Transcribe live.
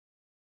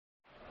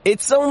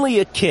It's only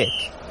a kick,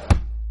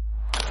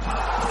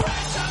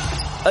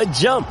 a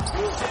jump,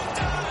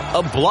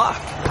 a block.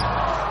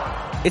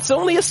 It's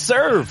only a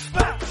serve.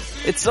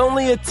 It's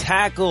only a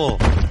tackle,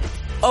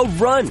 a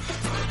run.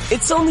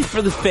 It's only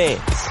for the fans.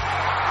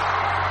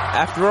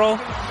 After all,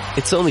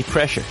 it's only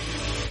pressure.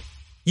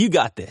 You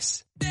got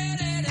this.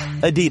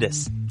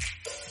 Adidas.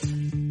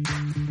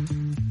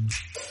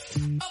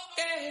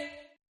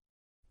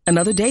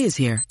 Another day is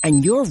here,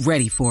 and you're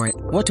ready for it.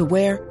 What to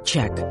wear?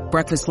 Check.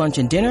 Breakfast, lunch,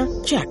 and dinner?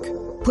 Check.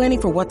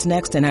 Planning for what's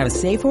next and how to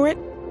save for it?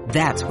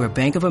 That's where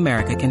Bank of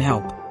America can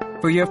help.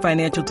 For your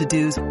financial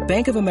to-dos,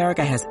 Bank of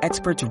America has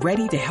experts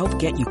ready to help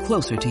get you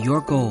closer to your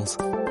goals.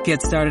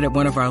 Get started at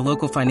one of our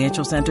local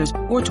financial centers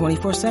or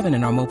 24/7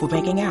 in our mobile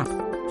banking app.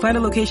 Find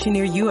a location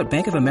near you at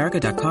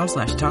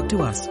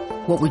bankofamerica.com/talktous.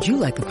 What would you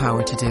like the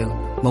power to do?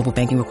 Mobile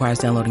banking requires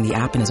downloading the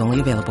app and is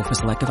only available for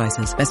select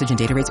devices. Message and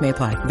data rates may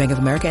apply. Bank of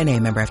America N.A.,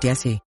 member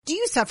FDIC. Do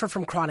you suffer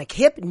from chronic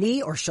hip,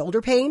 knee, or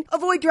shoulder pain?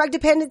 Avoid drug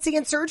dependency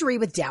and surgery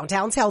with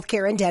Downtown's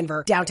Healthcare in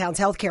Denver. Downtown's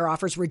Healthcare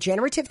offers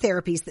regenerative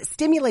therapies that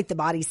stimulate the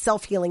body's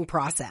self-healing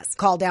process.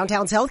 Call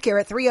Downtown's Healthcare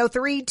at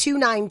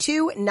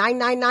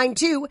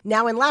 303-292-9992,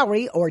 now in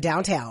Lowry or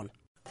downtown.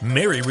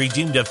 Mary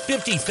redeemed a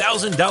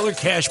 $50,000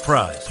 cash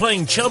prize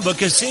playing Chumba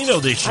Casino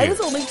this year. I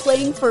was only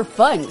playing for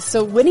fun,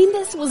 so winning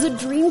this was a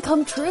dream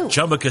come true.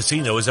 Chumba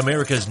Casino is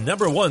America's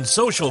 #1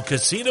 social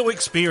casino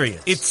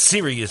experience. It's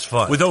serious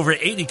fun. With over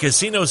 80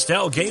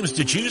 casino-style games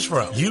to choose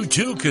from, you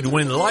too could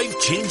win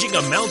life-changing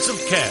amounts of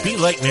cash. Be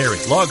like Mary.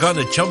 Log on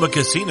to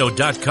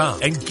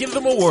ChumbaCasino.com and give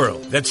them a whirl.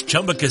 That's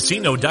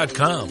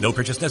ChumbaCasino.com. No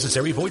purchase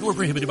necessary. Void or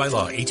prohibited by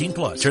law.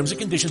 18+. Terms and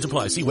conditions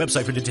apply. See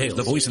website for details.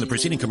 The voice in the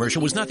preceding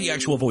commercial was not the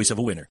actual voice of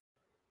a winner.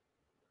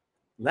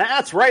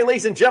 That's right,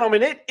 ladies and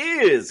gentlemen. It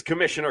is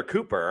Commissioner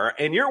Cooper,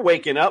 and you're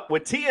waking up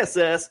with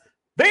TSS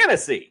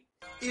Fantasy.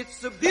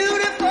 It's a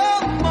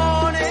beautiful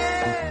morning.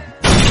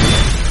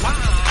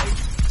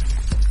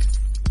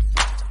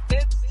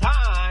 It's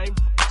time.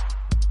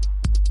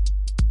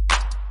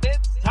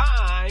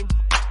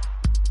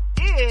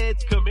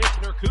 It's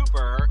Commissioner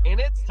Cooper,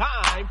 and it's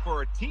time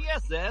for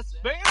TSS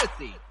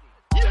Fantasy.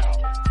 Yeah.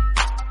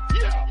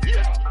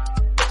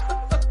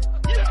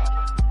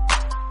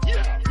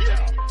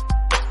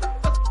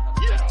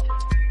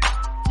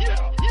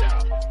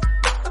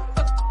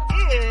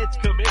 It's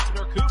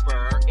Commissioner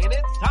Cooper, and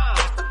it's time.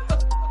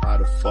 How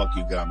the fuck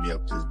you got me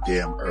up this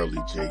damn early,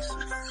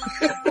 Jason?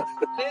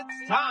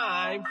 It's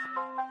time.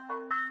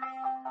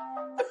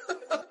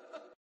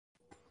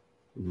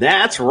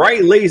 That's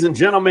right, ladies and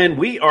gentlemen.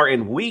 We are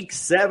in week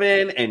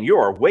 7, and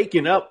you're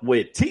waking up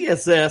with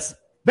TSS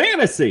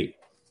Fantasy.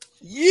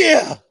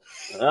 Yeah.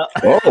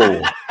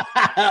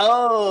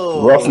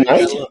 Oh, rough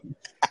night.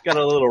 Got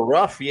a little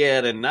rough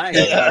tonight.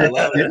 I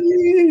love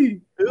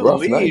it.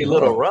 Rough night, a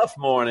little rough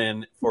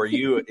morning for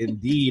you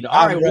indeed.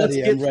 All I'm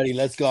ready.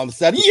 Let's go. I'm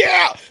set.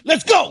 Yeah,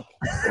 let's go.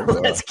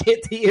 Let's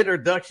get the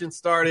introduction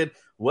started.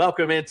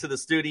 Welcome into the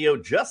studio,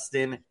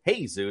 Justin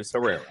Jesus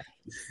Herrera.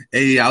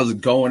 Hey, how's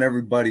it going,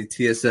 everybody?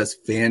 TSS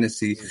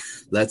Fantasy.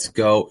 Let's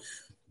go.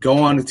 Go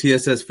on to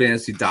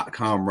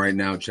TSSFantasy.com right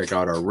now. Check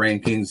out our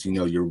rankings. You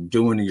know, you're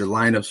doing your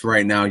lineups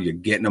right now. You're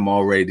getting them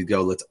all ready to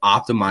go. Let's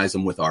optimize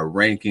them with our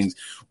rankings.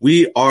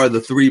 We are the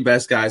 3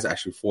 best guys,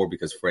 actually 4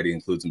 because Freddie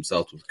includes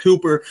himself with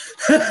Cooper.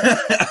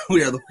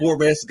 We are the 4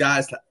 best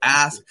guys to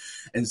ask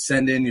and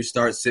send in your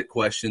start-sit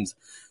questions.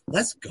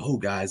 Let's go,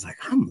 guys. Like,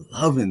 I'm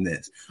loving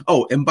this.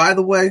 Oh, and by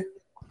the way,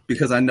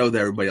 because I know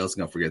that everybody else is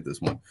going to forget this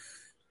one,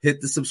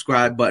 hit the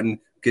subscribe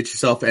button. Get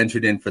yourself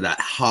entered in for that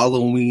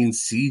Halloween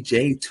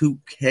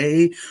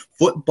CJ2K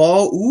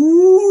football.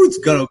 Ooh, it's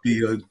going to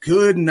be a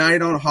good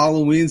night on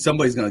Halloween.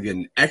 Somebody's going to get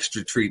an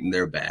extra treat in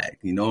their bag.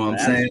 You know what I'm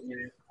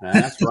saying?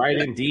 That's right,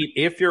 indeed.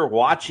 If you're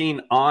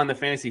watching on the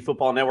Fantasy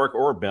Football Network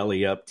or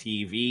Belly Up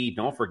TV,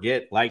 don't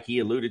forget, like he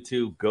alluded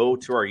to, go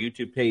to our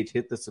YouTube page,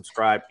 hit the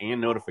subscribe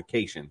and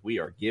notification. We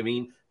are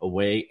giving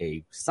away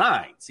a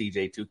signed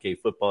CJ2K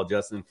football,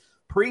 Justin.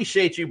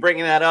 Appreciate you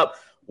bringing that up.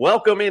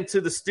 Welcome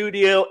into the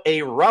studio.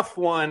 A rough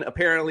one,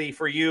 apparently,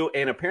 for you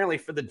and apparently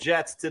for the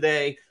Jets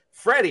today.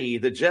 Freddie,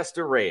 the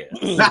Jester Reyes.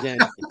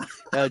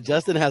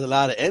 Justin has a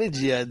lot of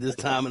energy at this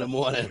time in the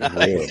morning.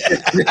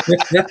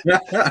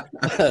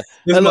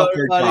 Hello,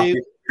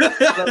 everybody.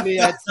 Let me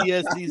at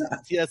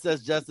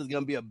TSS Justin is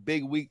going to be a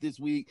big week this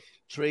week.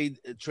 Trade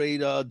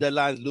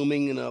deadlines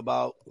looming in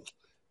about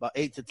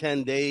 8 to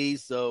 10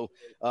 days. So,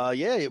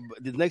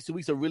 the next 2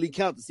 weeks will really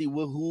count to see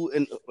who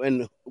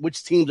and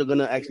which teams are going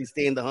to actually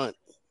stay in the hunt.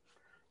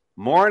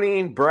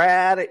 Morning,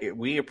 Brad.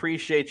 We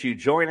appreciate you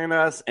joining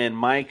us. And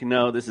Mike,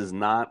 no, this is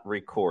not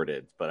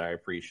recorded, but I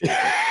appreciate it.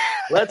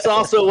 Let's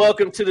also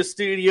welcome to the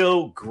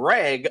studio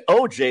Greg,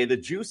 OJ, the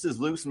Juice is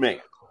Loose man.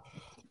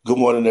 Good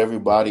morning,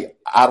 everybody.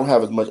 I don't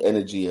have as much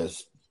energy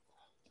as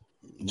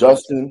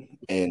Justin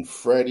and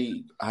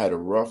Freddie. I had a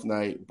rough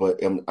night, but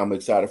I'm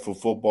excited for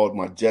football.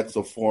 My Jets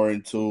are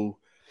 4-2.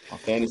 My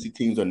fantasy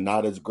teams are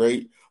not as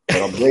great,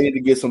 And I'm ready to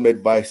get some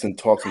advice and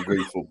talk some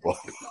great football.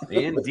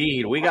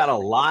 Indeed. We got a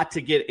lot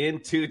to get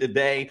into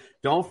today.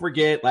 Don't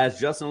forget, as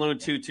Justin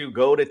alluded to,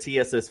 go to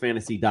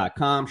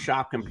TSSFantasy.com,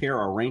 shop, compare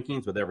our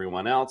rankings with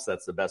everyone else.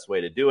 That's the best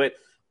way to do it.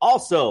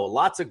 Also,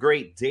 lots of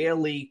great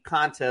daily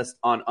contests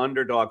on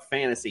Underdog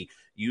Fantasy.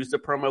 Use the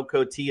promo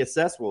code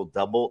TSS. We'll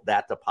double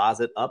that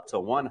deposit up to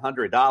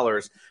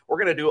 $100. We're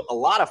going to do a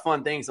lot of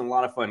fun things and a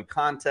lot of fun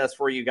contests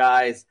for you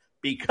guys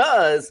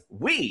because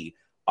we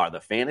are the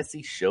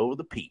fantasy show of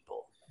the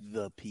people.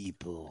 The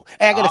people.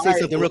 Hey, I got to say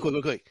something real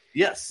quick.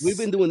 Yes. We've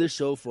been doing this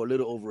show for a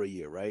little over a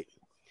year, right?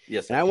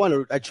 Yes.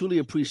 And I truly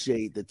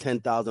appreciate the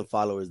 10,000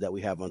 followers that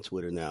we have on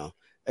Twitter now.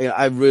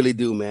 I really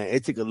do, man.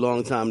 It took a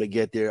long time to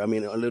get there. I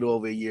mean, a little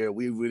over a year.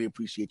 We really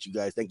appreciate you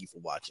guys. Thank you for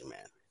watching,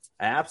 man.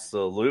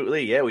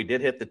 Absolutely. Yeah, we did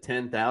hit the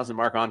 10,000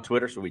 mark on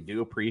Twitter, so we do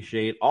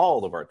appreciate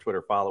all of our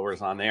Twitter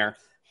followers on there.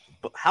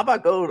 But how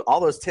about go to all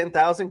those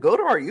 10,000? Go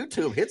to our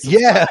YouTube. Hit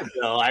subscribe,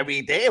 bro. I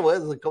mean, damn,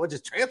 go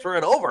just transfer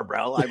it over,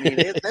 bro. I mean,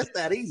 that's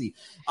that easy.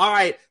 All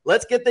right,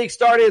 let's get things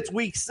started. It's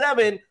week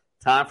 7.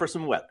 Time for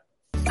some weather.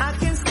 I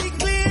can see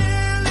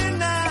clearly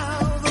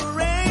now, the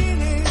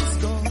rain is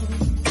gone.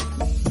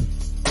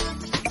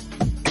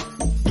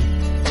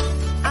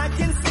 I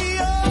can see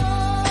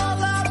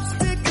all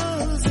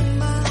obstacles in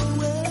my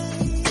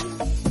way.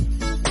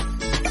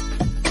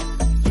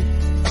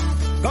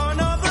 Gone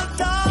are the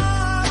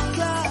dark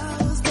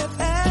clouds that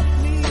had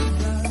me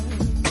down.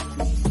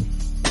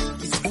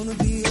 It's gonna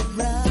be a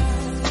bright,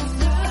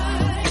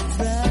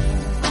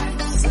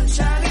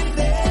 sunshiny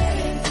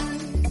day.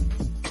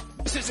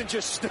 This isn't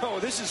just snow,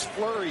 this is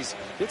flurries.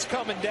 It's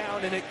coming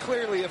down, and it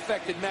clearly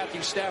affected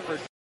Matthew Stafford.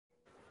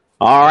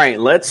 All right,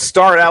 let's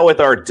start out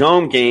with our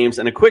dome games.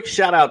 And a quick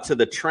shout out to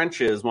The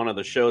Trenches, one of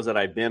the shows that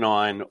I've been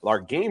on. Our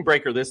game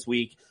breaker this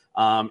week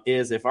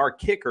is if our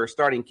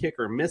starting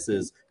kicker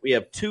misses, we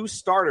have 2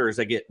 starters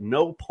that get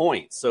no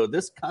points. So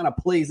this kind of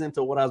plays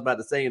into what I was about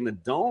to say in the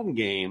dome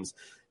games.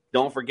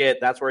 Don't forget,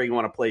 that's where you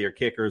want to play your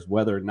kickers,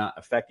 whether or not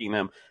affecting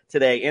them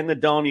today. In the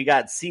dome, you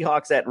got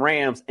Seahawks at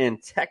Rams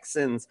and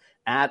Texans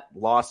at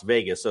Las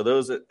Vegas. So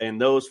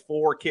those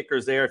 4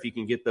 kickers there, if you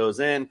can get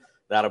those in,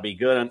 that'll be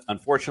good.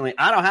 Unfortunately,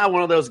 I don't have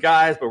one of those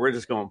guys, but we're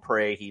just going to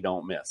pray he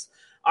don't miss.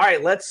 All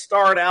right, let's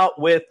start out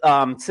with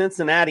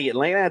Cincinnati.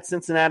 Atlanta at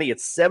Cincinnati.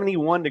 It's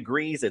 71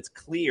 degrees. It's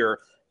clear.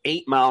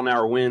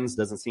 8-mile-an-hour winds.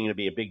 Doesn't seem to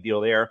be a big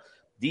deal there.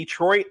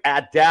 Detroit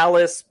at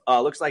Dallas.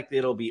 Looks like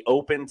it'll be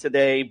open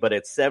today, but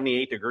it's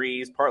 78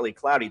 degrees, partly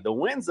cloudy. The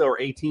winds, though, are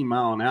 18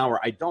 mile an hour.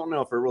 I don't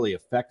know if it really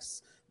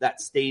affects that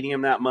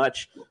stadium that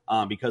much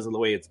because of the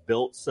way it's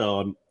built,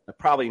 so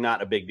probably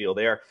not a big deal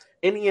there.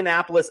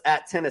 Indianapolis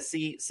at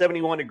Tennessee,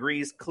 71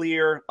 degrees,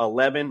 clear,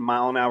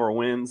 11-mile-an-hour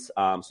winds,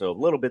 so a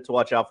little bit to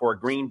watch out for.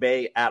 Green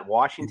Bay at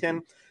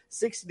Washington,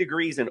 60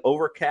 degrees and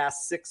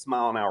overcast,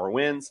 6-mile-an-hour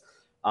winds.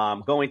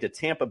 Going to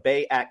Tampa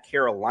Bay at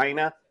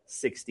Carolina,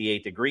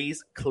 68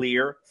 degrees,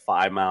 clear,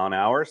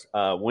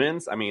 5-mile-an-hour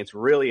winds. I mean, it's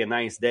really a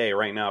nice day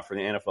right now for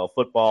the NFL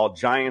football.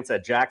 Giants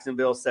at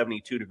Jacksonville,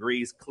 72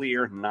 degrees,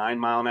 clear,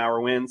 9-mile-an-hour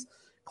winds.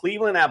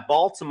 Cleveland at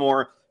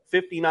Baltimore,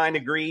 59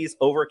 degrees,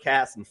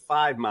 overcast, and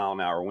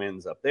 5-mile-an-hour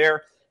winds up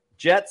there.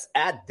 Jets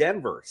at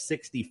Denver,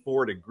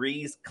 64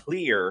 degrees,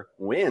 clear,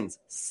 winds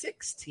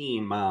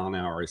 16 mile an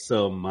hour.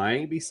 So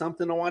might be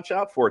something to watch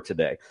out for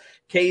today.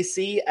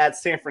 KC at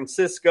San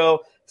Francisco,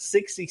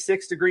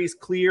 66 degrees,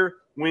 clear,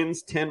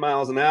 winds 10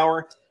 miles an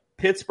hour.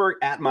 Pittsburgh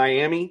at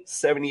Miami,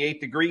 78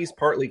 degrees,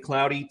 partly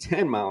cloudy,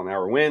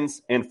 10-mile-an-hour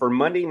winds. And for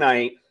Monday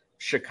night,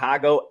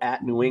 Chicago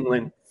at New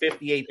England,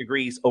 58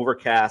 degrees,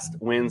 overcast,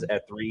 winds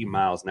at 3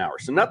 miles an hour.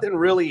 So nothing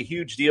really a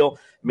huge deal.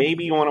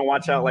 Maybe you want to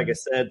watch out, like I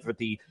said, for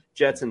the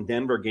Jets and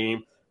Denver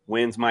game.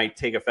 Winds might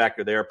take a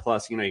factor there.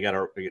 Plus, you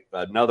got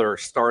another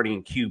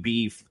starting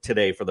QB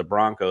today for the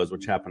Broncos,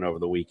 which happened over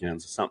the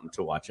weekend. So something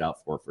to watch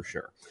out for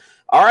sure.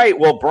 All right,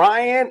 well,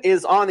 Brian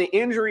is on the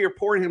injury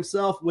report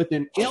himself with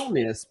an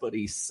illness, but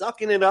he's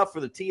sucking it up for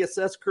the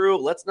TSS crew.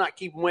 Let's not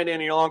keep him waiting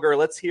any longer.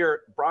 Let's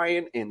hear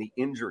Brian and the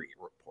injury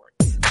report.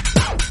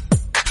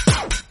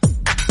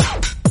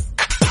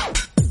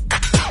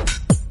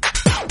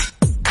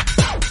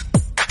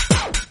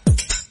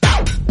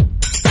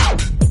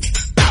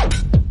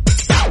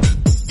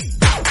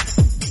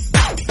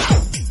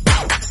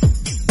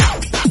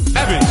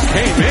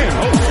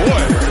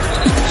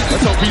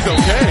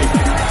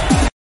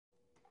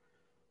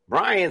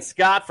 Brian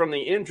Scott from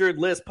the Injured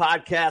List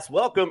podcast.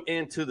 Welcome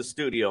into the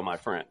studio, my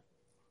friend.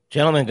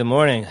 Gentlemen, good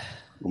morning.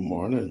 Good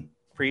morning.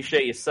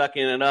 Appreciate you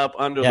sucking it up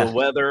under the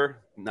weather.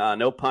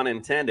 No pun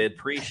intended.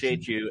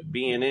 Appreciate you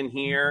being in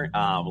here.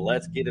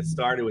 Let's get it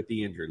started with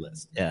the Injured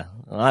List. Yeah,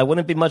 well, I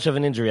wouldn't be much of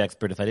an injury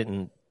expert if I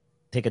didn't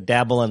take a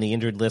dabble on the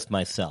Injured List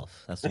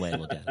myself. That's the way I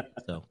look at it.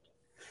 So,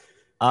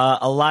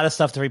 a lot of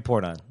stuff to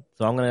report on.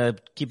 So I'm going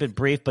to keep it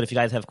brief, but if you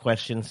guys have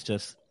questions,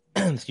 just,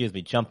 excuse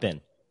me, jump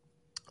in.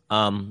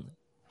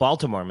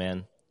 Baltimore,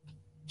 man.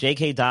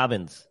 J.K.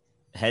 Dobbins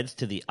heads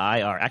to the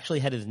IR. Actually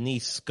had his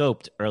knee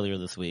scoped earlier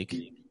this week.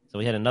 So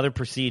he had another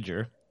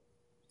procedure,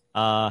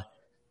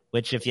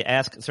 which if you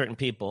ask certain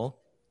people,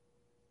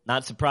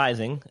 not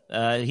surprising.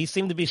 He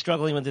seemed to be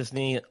struggling with his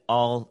knee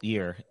all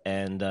year,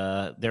 and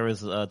there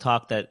was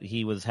talk that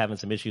he was having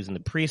some issues in the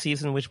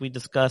preseason, which I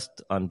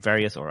discussed on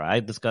various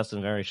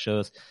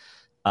shows.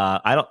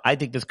 I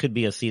think this could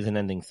be a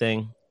season-ending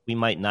thing. We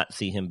might not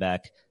see him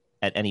back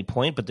at any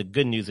point, but the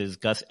good news is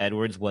Gus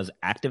Edwards was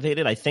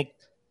activated. I think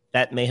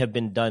that may have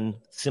been done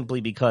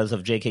simply because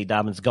of J.K.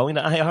 Dobbins going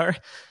to IR.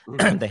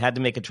 They had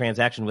to make a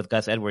transaction with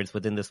Gus Edwards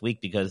within this week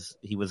because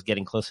he was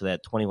getting close to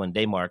that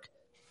 21-day mark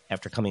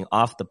after coming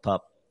off the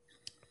PUP.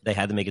 They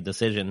had to make a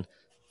decision.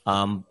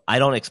 I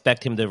don't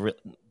expect him to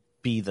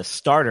be the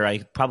starter. I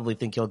probably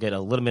think he'll get a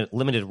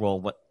limited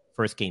role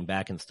first game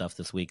back and stuff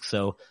this week.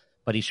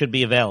 But he should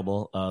be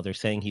available. They're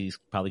saying he's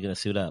probably going to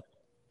suit up.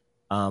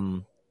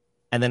 And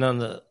then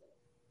on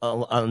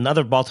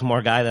another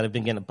Baltimore guy that I've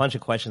been getting a bunch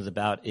of questions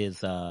about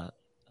is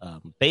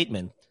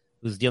Bateman,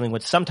 who's dealing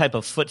with some type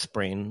of foot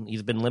sprain.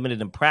 He's been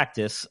limited in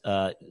practice.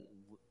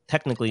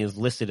 Technically is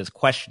listed as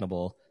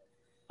questionable.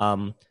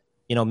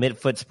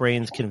 Mid-foot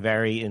sprains can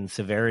vary in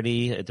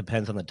severity. It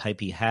depends on the type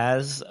he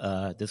has.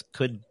 This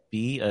could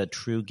be a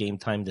true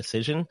game-time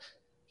decision.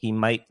 He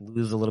might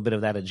lose a little bit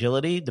of that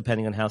agility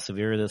depending on how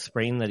severe the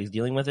sprain that he's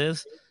dealing with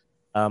is.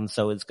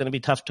 So it's going to be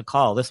tough to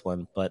call this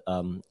one. But,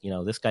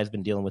 this guy's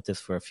been dealing with this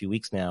for a few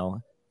weeks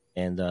now,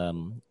 and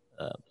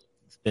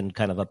it's been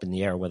kind of up in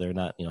the air whether or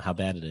not, how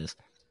bad it is.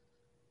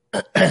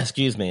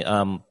 Excuse me.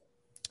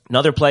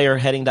 Another player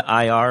heading to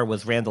IR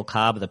was Randall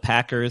Cobb of the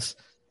Packers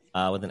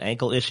with an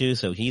ankle issue,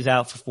 so he's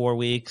out for 4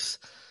 weeks.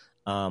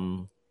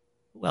 Who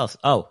else?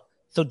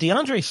 So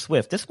DeAndre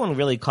Swift, this one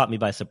really caught me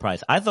by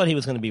surprise. I thought he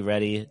was going to be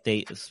ready.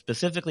 They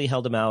specifically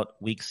held him out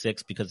week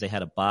 6 because they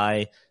had a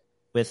bye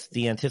with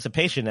the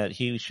anticipation that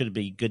he should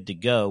be good to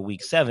go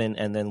week 7,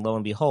 and then lo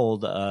and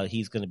behold,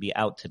 he's going to be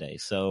out today.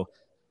 So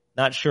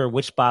not sure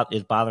which spot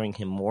is bothering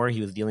him more.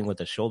 He was dealing with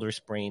a shoulder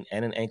sprain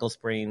and an ankle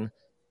sprain.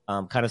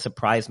 Kind of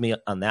surprised me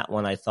on that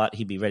one. I thought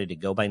he'd be ready to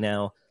go by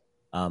now.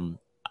 I'm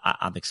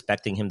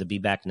expecting him to be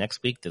back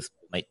next week. This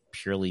might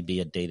purely be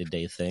a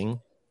day-to-day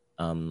thing.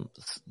 So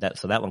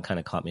that one kind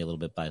of caught me a little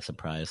bit by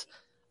surprise.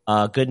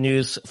 Good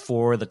news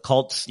for the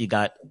Colts. You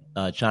got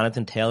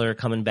Jonathan Taylor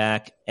coming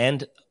back,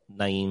 and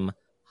Nyheim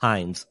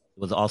Hines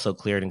was also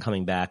cleared and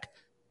coming back.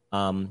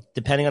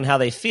 Depending on how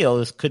they feel,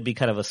 this could be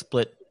kind of a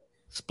split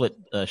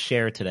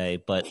share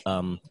today, but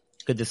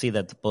good to see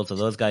that both of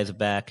those guys are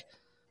back.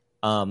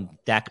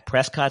 Dak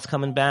Prescott's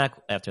coming back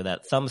after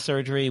that thumb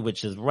surgery,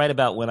 which is right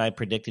about when I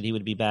predicted he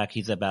would be back.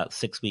 He's about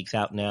 6 weeks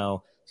out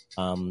now.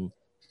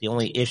 The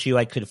only issue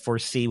I could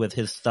foresee with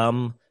his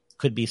thumb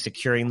could be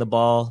securing the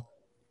ball,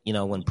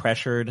 when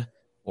pressured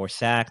or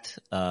sacked.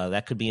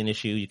 That could be an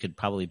issue. You could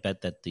probably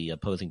bet that the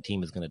opposing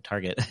team is going to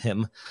target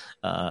him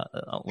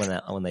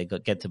when they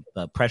get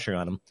to pressure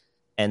on him.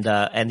 And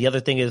the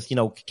other thing is,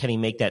 can he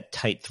make that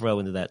tight throw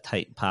into that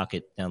tight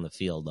pocket down the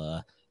field?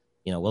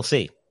 We'll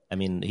see. I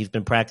mean, he's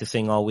been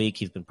practicing all week.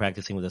 He's been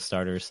practicing with the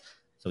starters,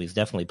 so he's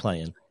definitely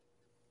playing.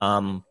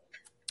 Jahan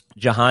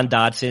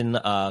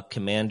Dotson,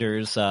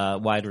 Commanders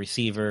wide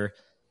receiver.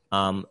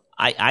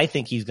 I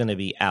think he's going to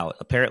be out.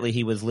 Apparently,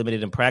 he was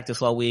limited in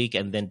practice all week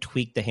and then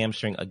tweaked the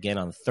hamstring again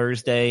on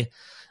Thursday.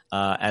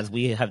 As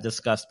we have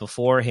discussed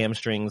before,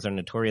 hamstrings are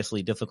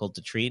notoriously difficult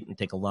to treat and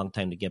take a long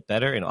time to get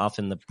better. And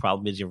often the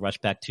problem is you rush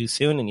back too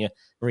soon and you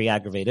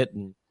re-aggravate it.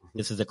 And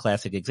this is a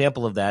classic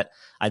example of that.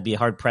 I'd be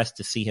hard-pressed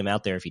to see him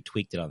out there if he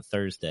tweaked it on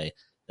Thursday.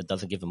 That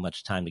doesn't give him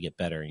much time to get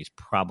better, and he's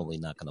probably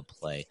not going to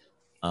play.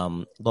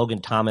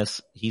 Logan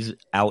Thomas, he's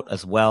out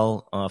as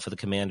well for the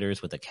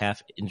Commanders with a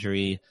calf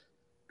injury.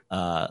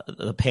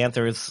 The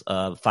Panthers'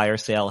 fire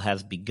sale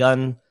has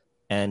begun,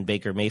 and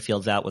Baker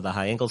Mayfield's out with a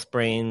high ankle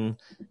sprain.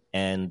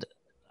 And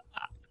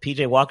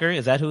P.J. Walker,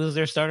 is that who is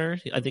their starter?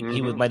 I think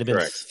he might have been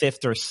correct.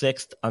 5th or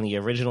 6th on the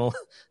original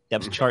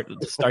depth chart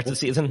to start the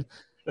season.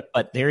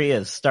 But there he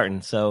is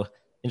starting. So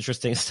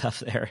interesting stuff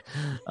there.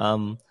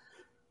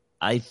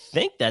 I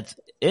think that's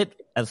it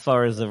as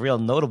far as the real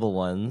notable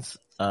ones.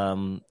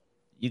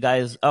 You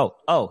guys, how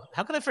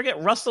can I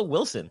forget Russell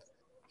Wilson?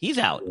 He's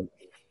out.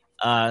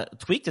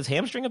 Tweaked his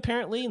hamstring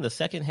apparently in the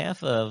second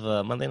half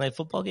of Monday Night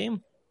Football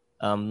game.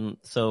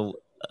 So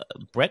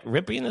Brett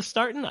Rypien is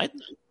starting.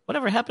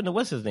 Whatever happened to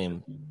what's his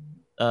name?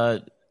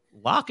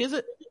 Locke, is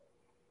it?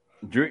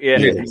 Drew,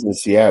 he's in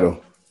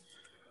Seattle.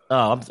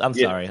 Oh, I'm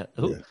sorry.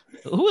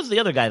 Who was the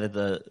other guy that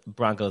the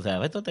Broncos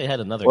have? I thought they had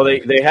another. Well,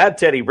 guy. they had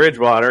Teddy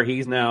Bridgewater.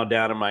 He's now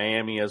down in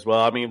Miami as well.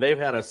 I mean, they've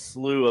had a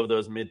slew of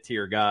those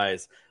mid-tier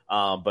guys,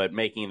 but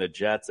making the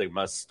Jets a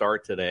must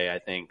start today, I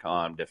think,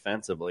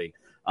 defensively.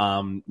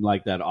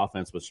 Like that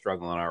offense was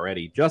struggling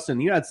already.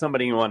 Justin, you had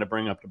somebody you wanted to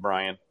bring up to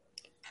Brian.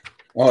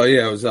 Oh,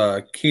 yeah, it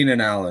was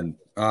Keenan Allen.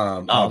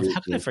 How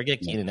can I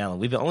forget Keenan Allen?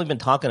 We've only been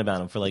talking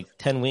about him for like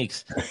 10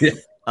 weeks.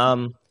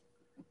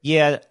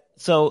 Yeah.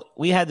 So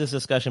we had this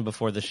discussion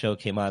before the show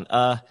came on.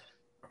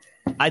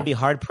 I'd be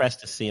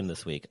hard-pressed to see him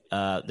this week.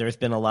 There's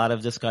been a lot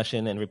of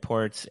discussion and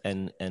reports,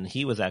 and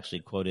he was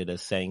actually quoted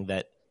as saying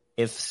that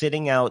if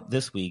sitting out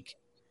this week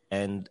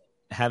and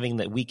having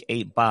the Week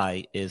 8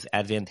 bye is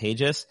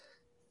advantageous,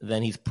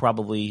 then he's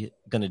probably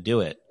going to do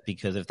it.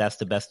 because if that's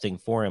the best thing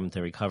for him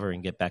to recover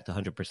and get back to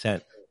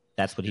 100%,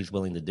 that's what he's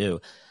willing to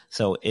do.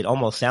 So it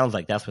almost sounds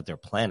like that's what they're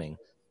planning.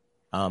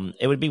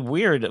 It would be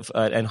weird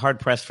and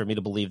hard-pressed for me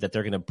to believe that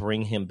they're going to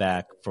bring him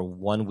back for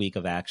 1 week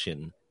of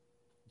action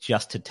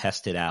just to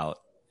test it out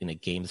in a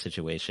game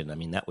situation. I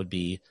mean, that would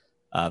be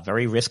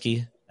very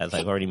risky. As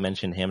I've already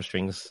mentioned,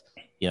 hamstrings,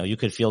 you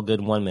could feel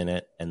good 1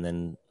 minute and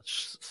then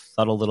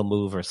subtle little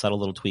move or subtle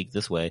little tweak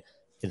this way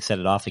can set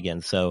it off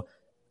again. So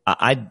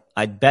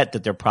I'd bet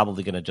that they're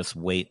probably going to just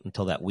wait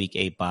until that week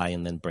 8 bye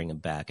and then bring him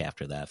back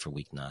after that for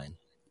week 9.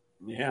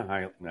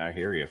 Yeah, I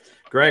hear you.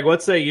 Greg,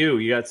 what say you?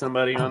 You got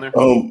somebody on there?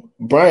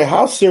 Brian,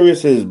 how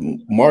serious is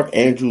Mark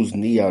Andrews'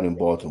 knee out in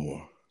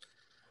Baltimore?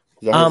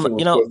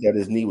 That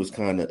his knee was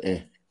kind of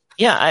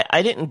Yeah,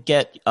 I didn't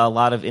get a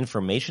lot of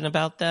information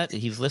about that.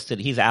 He's listed.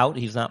 He's out.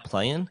 He's not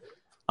playing.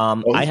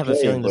 I have a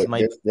feeling this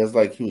might. There's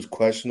like he was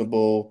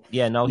questionable.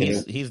 Yeah, no,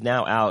 he's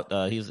now out.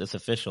 It's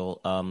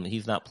official.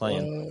 He's not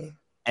playing,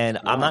 and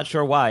I'm not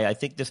sure why. I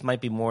think this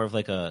might be more of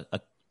like a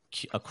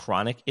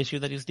chronic issue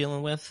that he's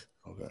dealing with.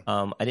 Okay.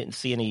 I didn't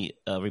see any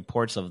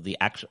reports of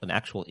an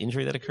actual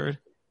injury that occurred,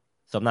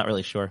 so I'm not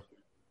really sure.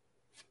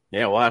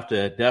 Yeah, we'll have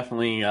to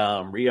definitely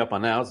re-up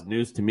on that. It's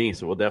news to me,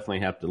 so we'll definitely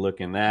have to look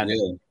in that.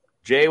 Yeah.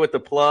 Jay with the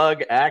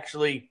plug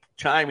actually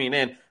chiming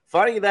in.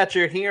 Funny that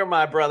you're here,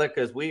 my brother,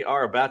 because we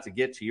are about to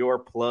get to your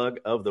plug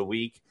of the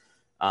week.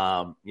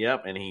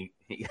 Yep, and he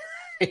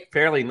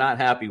apparently not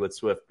happy with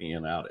Swift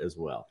being out as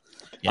well.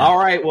 Yeah. All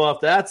right, well,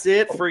 if that's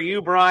it for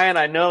you, Brian,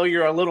 I know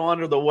you're a little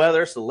under the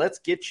weather, so let's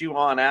get you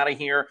on out of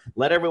here.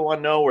 Let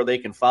everyone know where they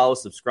can follow,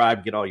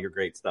 subscribe, get all your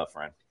great stuff,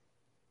 friend.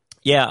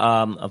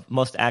 Yeah,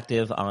 most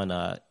active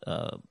on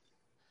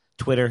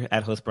Twitter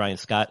at host Brian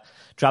Scott.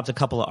 Dropped a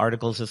couple of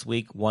articles this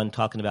week, one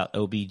talking about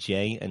OBJ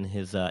and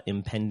his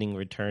impending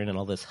return and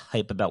all this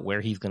hype about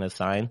where he's going to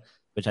sign,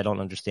 which I don't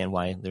understand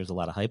why there's a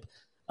lot of hype.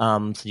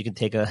 So you can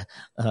take a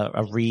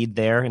read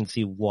there and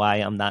see why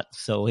I'm not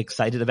so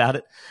excited about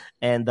it.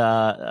 And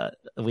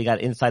we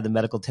got Inside the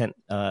Medical Tent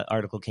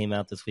article came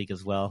out this week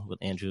as well with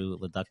Andrew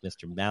Leduc,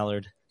 Mr.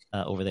 Mallard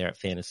over there at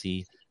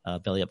Fantasy,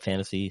 Belly Up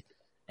Fantasy.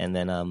 And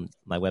then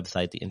my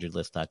website,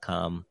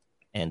 theinjuredlist.com.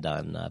 And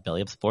on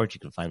Belly Up Sports, you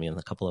can find me on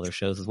a couple other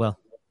shows as well.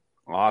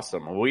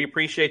 Awesome. Well, we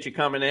appreciate you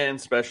coming in,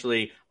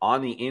 especially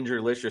on the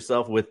injured list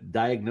yourself with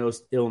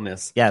diagnosed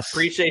illness. Yes.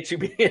 Appreciate you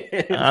being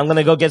in. I'm going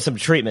to go get some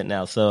treatment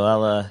now, so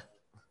I'll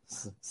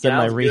get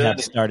my rehab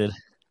started.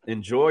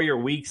 Enjoy your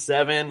week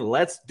 7.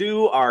 Let's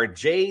do our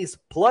Jay's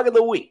plug of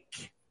the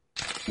week.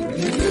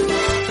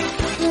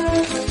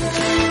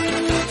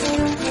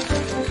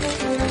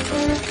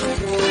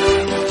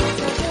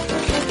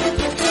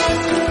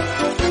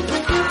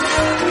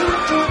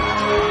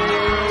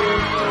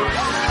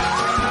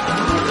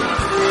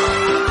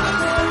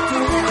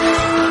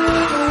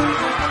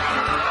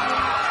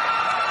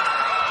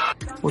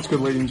 What's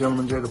good, ladies and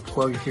gentlemen? Jay the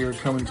Plug here,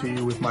 coming to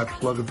you with my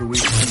plug of the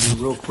week. It's going to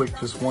be real quick,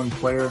 just one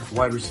player,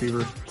 wide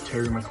receiver,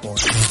 Terry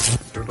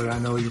McLaurin. Everybody, I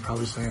know you're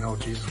probably saying, oh,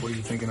 Jesus, what are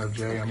you thinking of,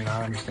 Jay? I mean,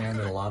 I understand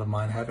that a lot of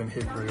mine haven't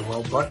hit very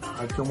well, but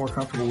I feel more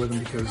comfortable with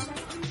him because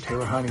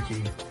Taylor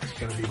Heineke is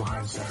going to be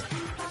behind center.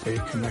 They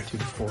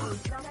connected for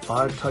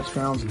 5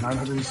 touchdowns and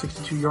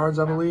 962 yards,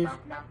 I believe.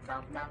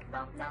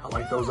 I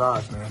like those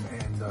odds, man.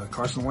 And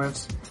Carson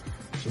Wentz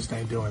just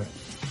ain't doing it.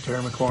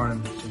 Terry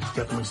McLaurin is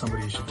definitely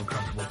somebody you should feel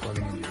comfortable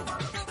plugging into your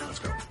lineups. Let's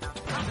go.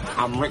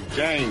 I'm Rick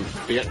James,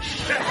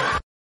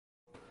 bitch.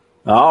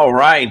 All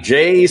right,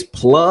 Jay's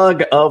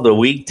plug of the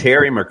week,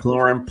 Terry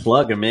McLaurin.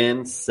 Plug him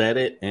in, set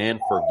it, and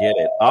forget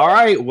it. All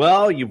right,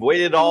 well, you've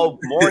waited all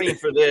morning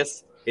for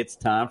this. It's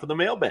time for the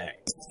mailbag.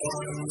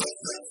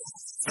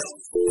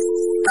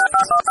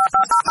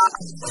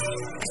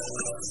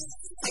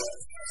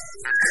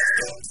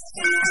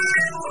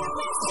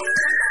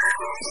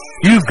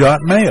 You've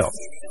got mail.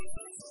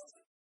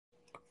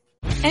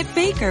 At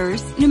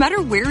Baker's, no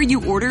matter where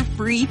you order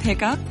free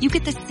pickup, you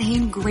get the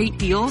same great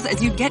deals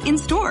as you get in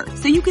store.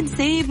 So you can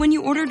save when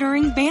you order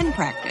during band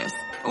practice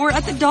or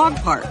at the dog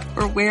park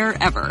or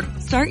wherever.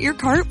 Start your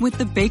cart with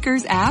the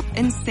Baker's app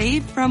and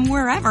save from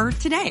wherever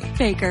today.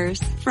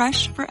 Baker's,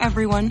 fresh for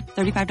everyone.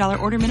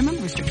 $35 order minimum.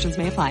 Restrictions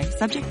may apply.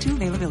 Subject to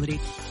availability.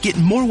 Get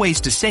more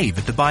ways to save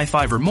at the Buy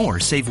 5 or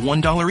More Save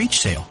 $1 each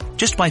sale.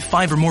 Just buy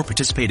 5 or more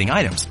participating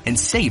items and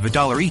save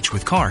 $1 each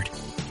with card.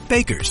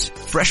 Baker's,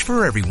 fresh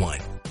for everyone.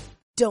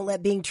 Don't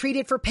let being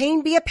treated for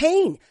pain be a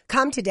pain.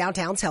 Come to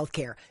Downtown's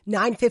Healthcare,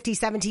 950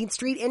 17th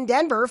Street in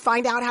Denver.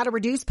 Find out how to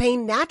reduce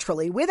pain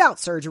naturally without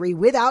surgery,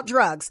 without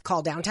drugs.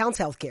 Call Downtown's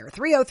Healthcare,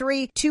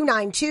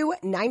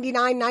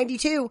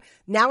 303-292-9992.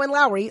 Now in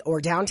Lowry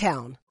or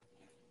downtown.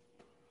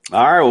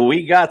 All right, well,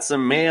 we got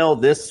some mail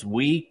this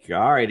week.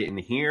 All right, and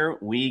here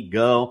we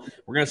go.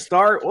 We'll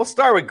start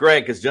with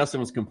Greg because Justin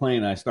was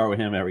complaining I start with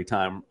him every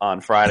time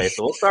on Friday.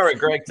 So we'll start with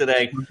Greg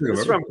today. This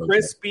is from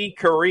Crispy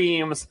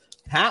Kareem's.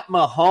 Pat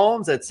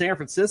Mahomes at San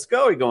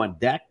Francisco. You're going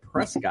Dak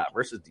Prescott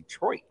versus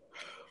Detroit.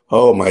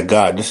 Oh my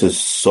God, this is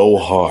so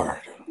hard.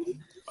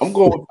 I'm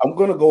going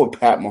to go with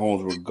Pat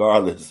Mahomes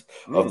regardless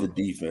of the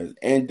defense.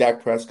 And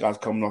Dak Prescott's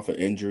coming off an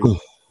injury.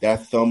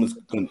 that thumb is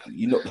going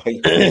to,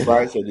 like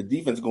Brian said, the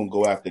defense is going to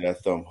go after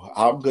that thumb.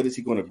 How good is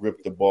he going to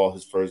grip the ball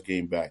his first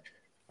game back?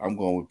 I'm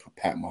going with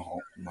Pat Mahomes.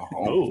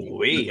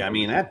 Oh, I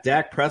mean, that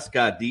Dak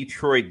Prescott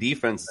Detroit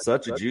defense is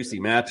such a juicy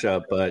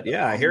matchup. But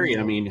yeah, I hear you.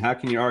 I mean, how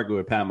can you argue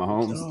with Pat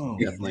Mahomes?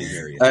 Definitely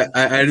hear you.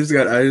 I just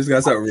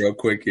got something real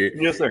quick here.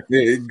 Yes, sir.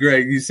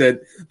 Greg, you said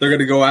they're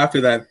going to go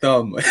after that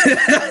thumb.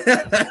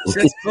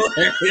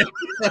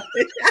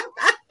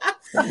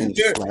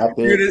 Just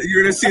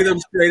you're gonna see them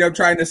straight up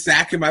trying to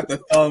sack him at the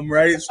thumb,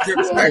 right?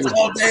 Strip sacks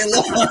all day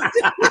long.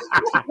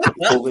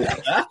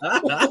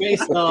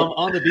 Face thumb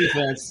on the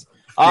defense.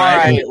 All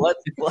right,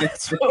 let's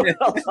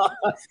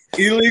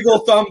illegal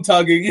thumb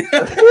tugging.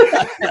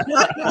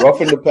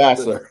 Roughing the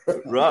passer.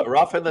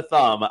 Roughing the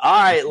thumb. All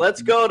right,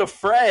 let's go to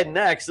Fred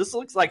next. This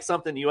looks like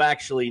something you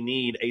actually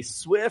need. A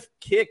swift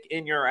kick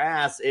in your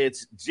ass.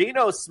 It's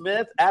Geno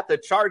Smith at the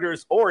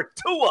Chargers or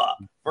Tua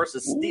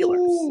versus Steelers.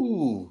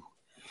 Ooh.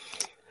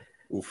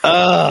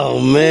 Oh,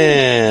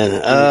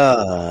 man.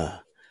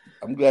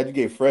 I'm glad you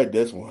gave Fred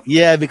this one.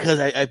 Yeah,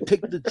 because I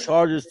picked the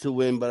Chargers to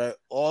win, but I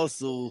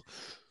also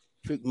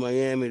picked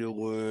Miami to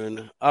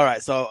win. All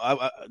right, so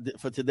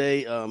for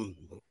today, let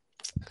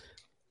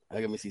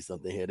me see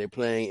something here. They're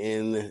playing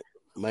in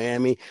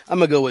Miami. I'm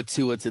gonna go with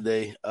Tua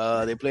today.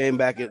 They're playing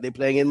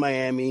in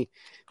Miami.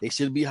 They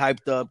should be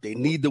hyped up. They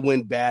need to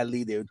win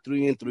badly. They're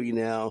 3-3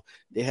 now.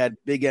 They had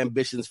big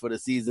ambitions for the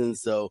season,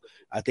 so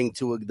I think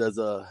Tua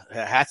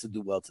has to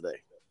do well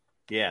today.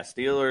 Yeah,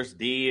 Steelers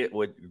D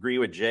would agree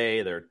with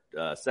Jay. Their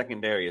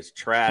secondary is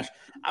trash.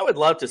 I would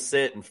love to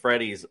sit in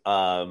Freddie's,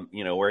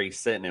 where he's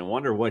sitting and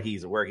wonder where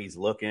he's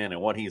looking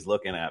and what he's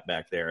looking at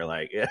back there.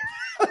 Like,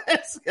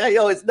 it's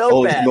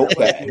notepad.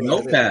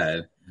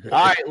 Notepad. All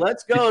right,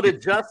 let's go to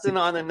Justin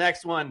on the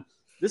next one.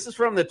 This is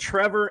from the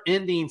Trevor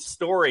ending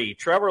story.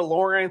 Trevor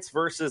Lawrence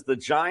versus the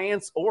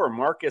Giants or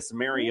Marcus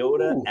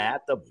Mariota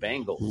at the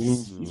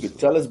Bengals. You can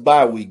tell us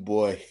bye week,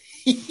 boy.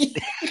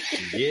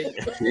 Yeah,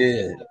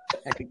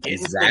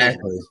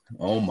 exactly.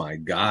 Oh my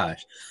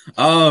gosh.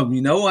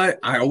 You know what?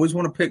 I always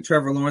want to pick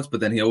Trevor Lawrence, but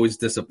then he always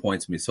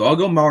disappoints me. So I'll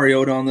go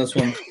Mariota on this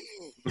one.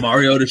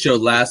 Mariota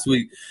showed last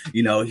week,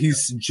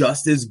 he's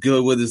just as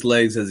good with his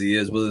legs as he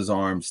is with his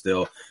arms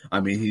still.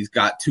 I mean, he's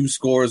got 2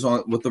 scores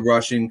with the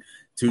rushing,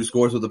 2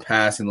 scores with the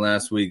passing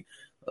last week.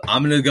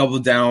 I'm going to double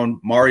down.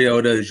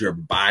 Mariota is your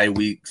bye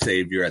week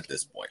savior at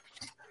this point.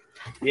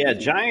 Yeah,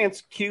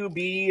 Giants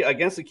QB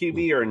against the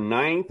QB are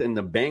 9th, and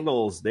the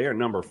Bengals, they're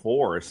number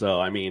 4. So,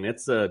 I mean,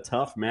 it's a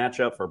tough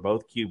matchup for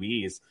both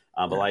QBs.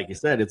 But like you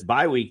said, it's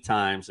bye week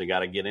time, so you got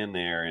to get in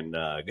there and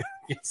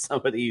get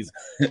some of these.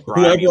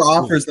 Whoever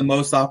offers the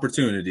most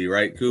opportunity,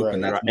 right, Coop? Right,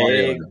 and that's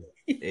Mariota.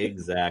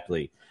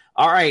 Exactly.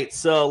 All right,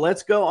 so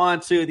let's go on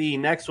to the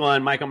next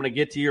one. Mike, I'm going to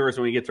get to yours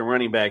when we get to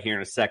running back here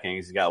in a second.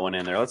 He's got one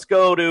in there. Let's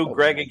go to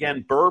Greg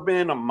again.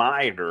 Bourbon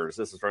Miders.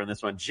 This is from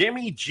this one.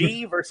 Jimmy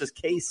G versus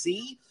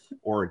KC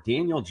or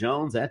Daniel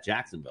Jones at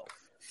Jacksonville?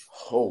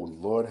 Oh,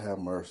 Lord have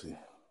mercy.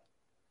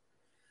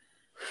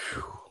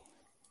 Whew.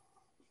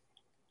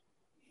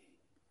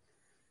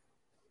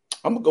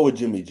 I'm going to go with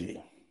Jimmy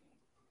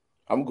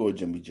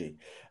G.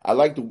 I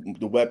like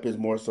the weapons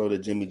more so that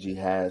Jimmy G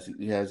has.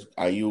 He has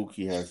Ayuk.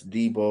 He has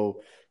Debo.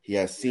 He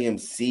has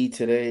CMC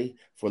today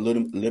for a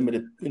little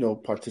limited,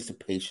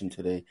 participation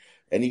today.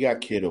 And he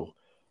got Kittle.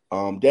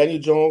 Daniel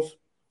Jones,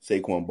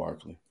 Saquon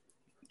Barkley.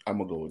 I'm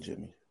going to go with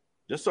Jimmy.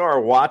 Just so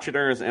our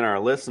watchers and our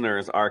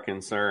listeners are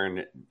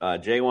concerned,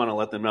 Jay want to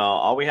let them know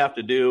all we have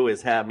to do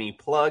is have me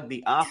plug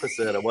the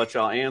opposite of what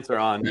y'all answer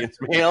on this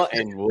mail,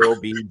 and we'll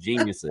be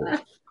geniuses.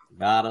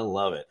 Gotta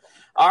love it.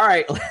 All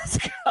right, let's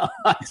go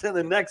on to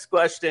the next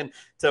question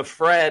to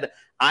Fred.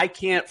 I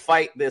can't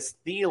fight this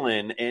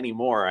Thielen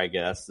anymore, I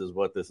guess, is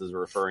what this is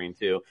referring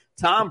to.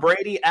 Tom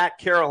Brady at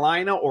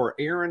Carolina or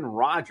Aaron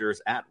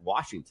Rodgers at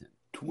Washington?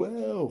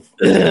 12.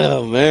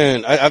 Oh,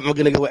 man. I'm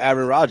going to go with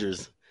Aaron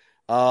Rodgers.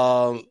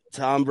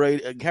 Tom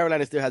Brady,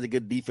 Carolina still has a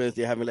good defense.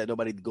 They haven't let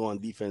nobody go on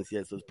defense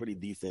yet, so it's pretty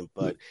decent.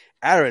 But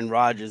Aaron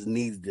Rodgers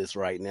needs this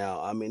right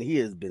now. I mean, he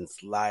has been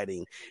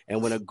sliding.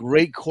 And when a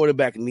great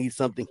quarterback needs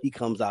something, he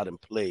comes out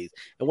and plays.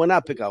 And when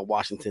I pick out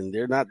Washington,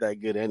 they're not that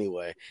good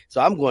anyway.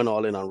 So I'm going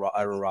all in on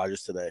Aaron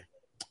Rodgers today.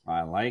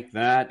 I like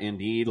that,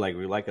 indeed.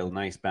 We like a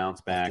nice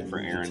bounce back for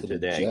Aaron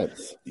today.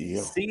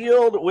 Yeah.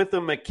 Sealed with a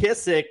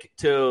McKissick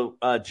to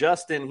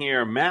Justin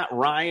here. Matt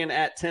Ryan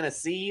at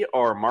Tennessee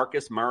or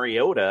Marcus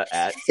Mariota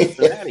at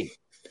Cincinnati?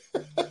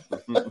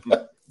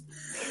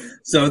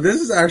 So this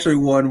is actually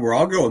one where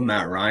I'll go with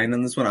Matt Ryan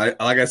in this one.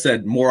 Like I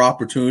said, more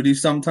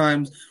opportunities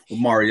sometimes with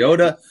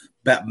Mariota.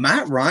 But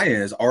Matt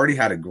Ryan has already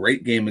had a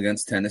great game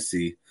against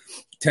Tennessee.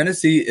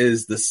 Tennessee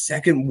is the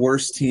second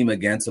worst team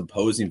against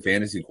opposing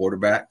fantasy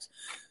quarterbacks.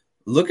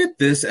 Look at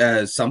this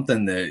as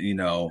something that,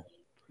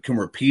 can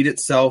repeat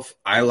itself.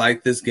 I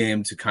like this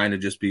game to kind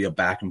of just be a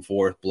back and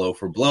forth, blow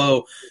for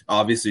blow.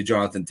 Obviously,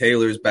 Jonathan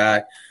Taylor's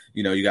back.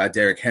 You got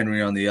Derrick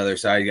Henry on the other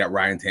side. You got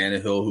Ryan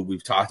Tannehill, who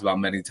we've talked about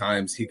many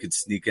times. He could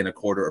sneak in a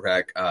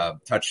quarterback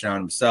touchdown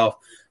himself.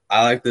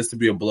 I like this to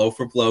be a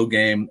blow-for-blow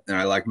game, and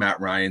I like Matt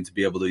Ryan to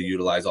be able to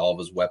utilize all of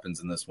his weapons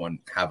in this one.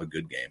 Have a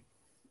good game.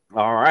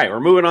 All right,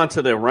 we're moving on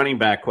to the running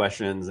back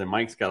questions, and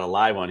Mike's got a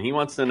live one. He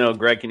wants to know,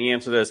 Greg, can you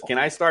answer this? Can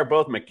I start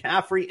both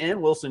McCaffrey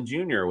and Wilson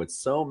Jr. with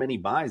so many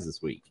buys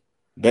this week?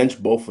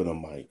 Bench both of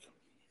them, Mike.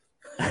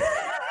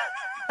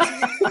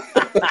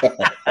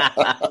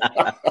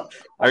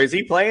 Is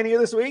he playing you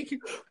this week?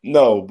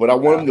 No, but I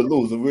want him to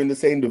lose. We're in the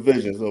same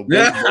division, so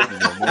bench both of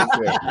them.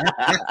 Okay.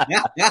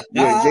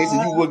 Yeah, Jason,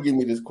 you would give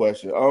me this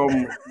question.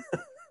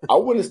 I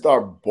wouldn't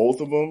start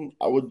both of them.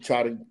 I would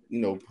try to,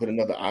 put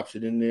another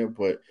option in there,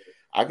 but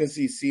I can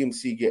see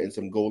CMC getting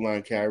some goal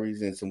line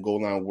carries and some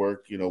goal line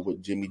work,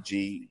 with Jimmy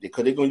G,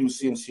 because they're going to use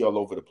CMC all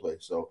over the place.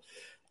 So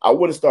I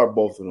wouldn't start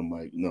both of them,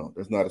 Mike. No,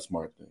 that's not a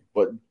smart thing.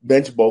 But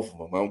bench both of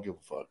them. I don't give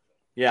a fuck.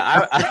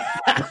 Yeah,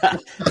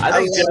 I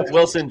think Jeff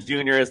Wilson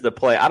Jr. is the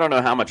play. I don't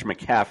know how much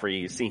McCaffrey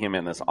you see him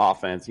in this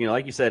offense.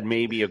 Like you said,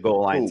 maybe a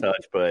goal line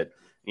touch, but,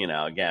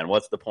 again,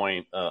 what's the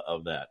point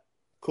of that?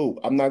 Cool.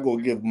 I'm not going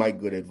to give Mike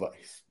good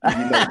advice. You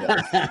know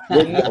that.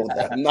 You know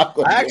that. I'm not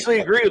going I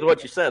actually agree with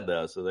what you said,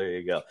 though, so there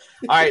you go.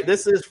 All right,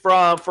 this is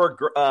for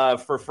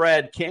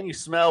Fred. Can you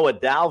smell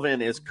what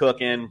Dalvin is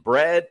cooking?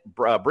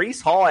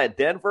 Breece Hall at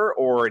Denver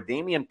or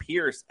Dameon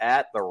Pierce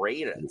at the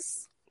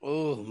Raiders?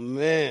 Oh,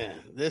 man,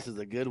 this is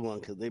a good one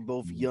because they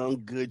both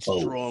young, good,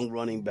 strong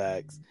running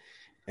backs,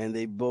 and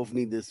they both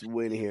need this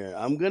win here.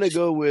 I'm going to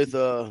go with,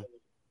 you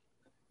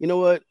know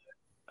what?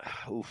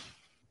 Oof.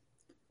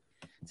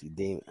 Let's see,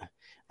 Damien.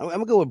 I'm going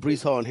to go with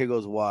Breece Hall, and here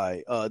goes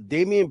why.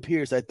 Dameon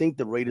Pierce, I think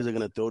the Raiders are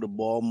going to throw the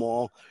ball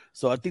more,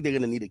 so I think they're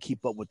going to need to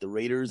keep up with the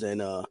Raiders,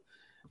 and I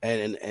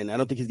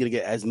don't think he's going to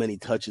get as many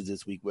touches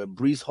this week. Where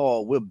Breece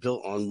Hall, we're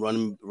built on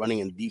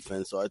running and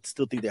defense, so I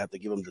still think they have to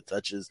give him the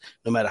touches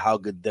no matter how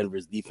good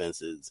Denver's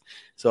defense is.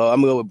 So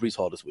I'm going to go with Breece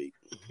Hall this week.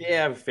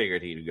 Yeah, I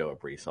figured he'd go with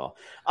Breece Hall.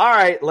 All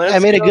right, I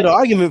made a good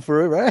argument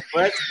for it, right?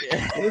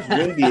 It's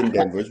windy in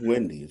Denver. It's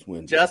windy.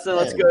 Justin,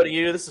 let's go to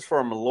you. This is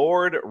from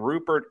Lord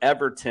Rupert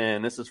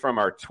Everton. This is from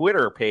our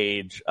Twitter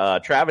page.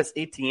 Travis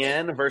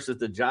Etienne versus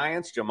the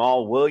Giants,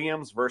 Jamal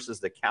Williams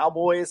versus the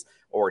Cowboys,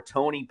 or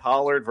Tony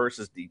Pollard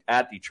versus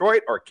at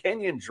Detroit, or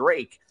Kenyon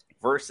Drake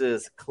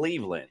versus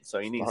Cleveland. So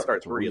you need to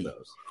start three of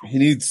those. He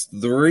needs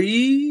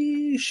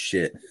three.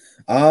 Shit.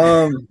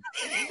 I'm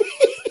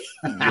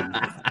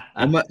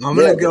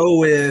gonna go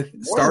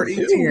with start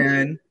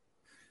Etienne,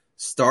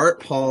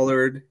 start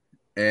Pollard,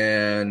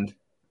 and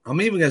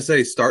I'm even gonna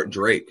say start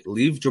Drake.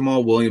 Leave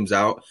Jamal Williams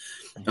out.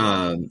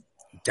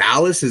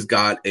 Dallas has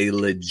got a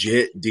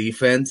legit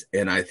defense,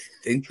 and I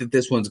think that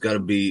this one's going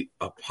to be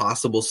a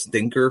possible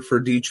stinker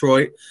for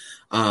Detroit.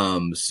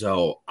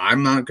 So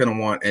I'm not going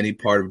to want any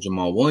part of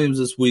Jamal Williams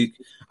this week.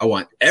 I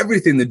want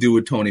everything to do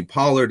with Tony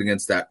Pollard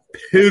against that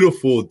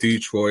pitiful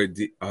Detroit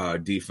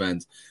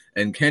defense.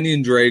 And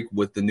Kenyon Drake,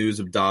 with the news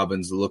of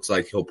Dobbins, it looks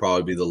like he'll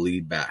probably be the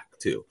lead back,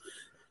 too,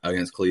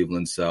 against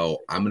Cleveland.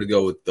 So I'm going to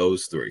go with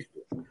those three.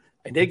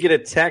 I did get a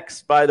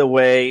text, by the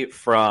way,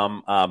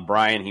 from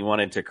Brian. He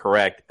wanted to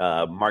correct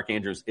Mark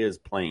Andrews is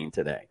playing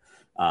today.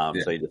 So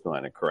he just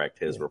wanted to correct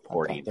his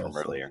reporting from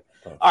earlier.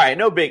 All right,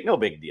 no big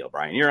deal,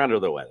 Brian. You're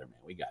under the weather, man.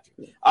 We got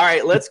you. All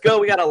right, let's go.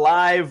 We got a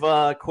live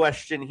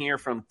question here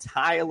from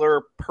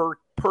Tyler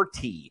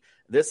Purty.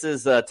 This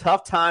is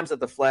tough times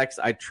at the flex.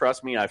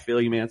 Trust me, I feel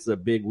you, man. It's a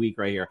big week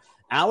right here.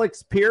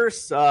 Alex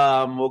Pierce,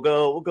 we'll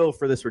go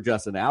for this for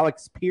Justin.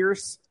 Alex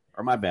Pierce,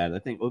 or my bad. I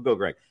think we'll go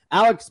Greg.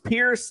 Alex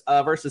Pierce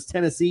versus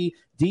Tennessee,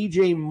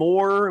 DJ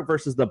Moore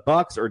versus the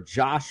Bucks, or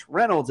Josh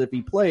Reynolds if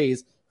he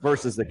plays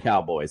versus the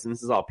Cowboys. And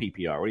this is all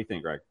PPR. What do you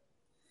think, Greg?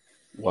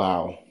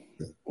 Wow.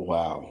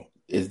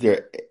 Is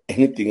there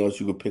anything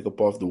else you could pick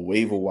up off the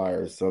waiver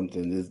wire or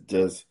something?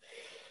 This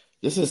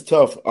is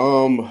tough.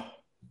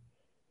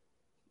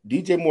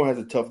 DJ Moore has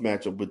a tough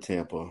matchup with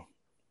Tampa.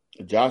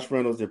 Josh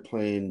Reynolds, they're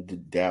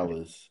playing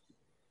Dallas.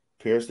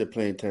 Pierce, they're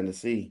playing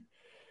Tennessee.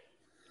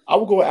 I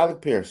would go with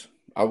Alec Pierce.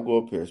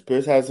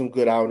 Pierce has some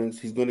good outings.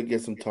 He's going to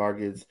get some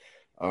targets.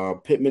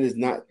 Pittman is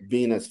not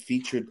being as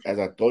featured as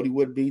I thought he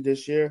would be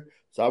this year,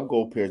 so I'll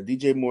go with Pierce.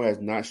 DJ Moore has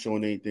not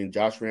shown anything.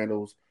 Josh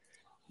Reynolds,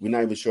 we're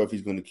not even sure if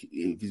he's going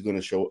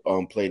to show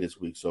play this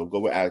week. So go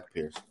with Alec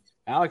Pierce.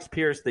 Alex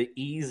Pierce, the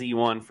easy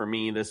one for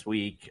me this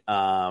week.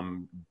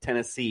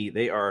 Tennessee,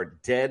 they are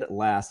dead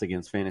last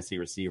against fantasy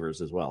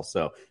receivers as well.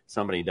 So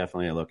somebody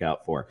definitely to look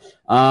out for.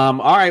 All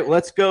right,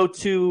 let's go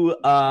to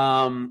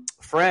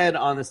Fred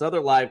on this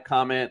other live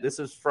comment. This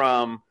is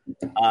from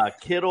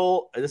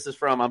Kittle. This is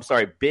from,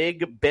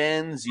 Big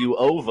Ben's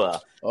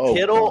Uova.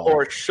 Kittle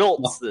or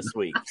Schultz this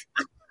week?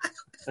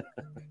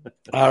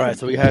 All right,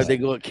 so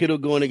Kittle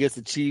going against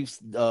the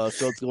Chiefs,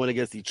 Schultz going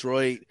against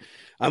Detroit.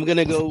 I'm going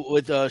to go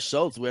with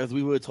Schultz, as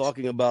we were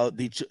talking about.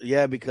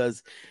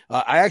 Because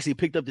I actually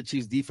picked up the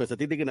Chiefs defense. I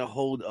think they're going to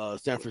hold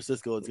San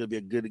Francisco. It's going to be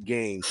a good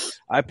game.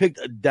 I'm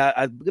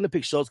going to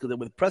pick Schultz because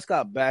with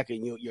Prescott back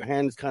and your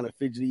hand is kind of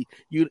fidgety,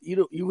 you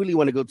really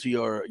want to go to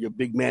your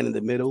big man in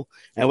the middle.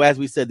 And as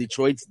we said,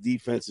 Detroit's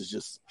defense is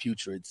just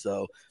putrid.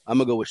 So I'm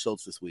going to go with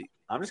Schultz this week.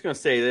 I'm just going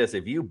to say this.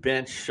 If you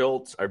bench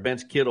Schultz or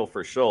bench Kittle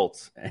for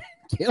Schultz,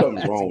 Gil,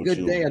 Something's that's wrong a with good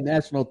you. day, a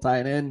national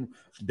tight end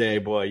Day,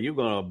 boy, you're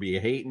gonna be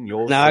hating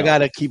yourself. Now I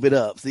gotta keep it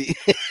up. See,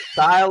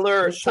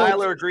 Tyler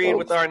Schultz- agreed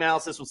with Schultz. our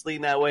analysis was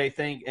leading that way.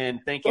 Thank you,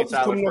 Schultz is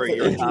Tyler, coming for off an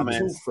your injury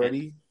comments. too,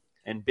 Freddie.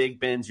 And Big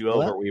bends you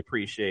What? over. We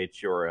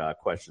appreciate your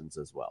questions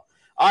as well.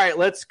 All right,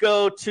 let's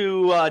go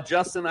to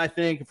Justin. I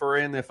think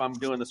if I'm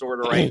doing this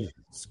order right,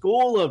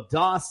 School of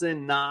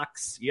Dawson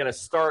Knox. You got to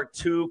start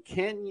two.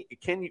 Ken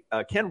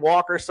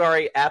Walker,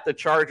 at the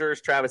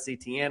Chargers. Travis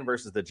Etienne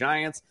versus the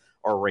Giants,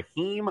 or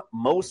Raheem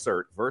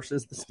Mostert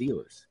versus the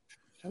Steelers.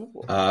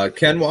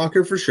 Ken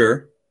Walker for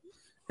sure.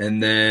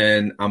 And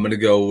then I'm going to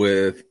go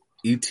with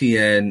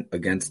ETN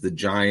against the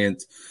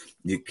Giants.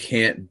 You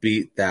can't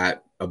beat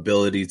that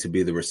ability to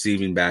be the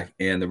receiving back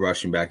and the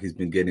rushing back. He's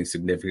been getting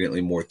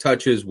significantly more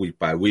touches week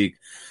by week.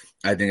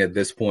 I think at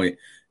this point,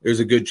 there's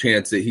a good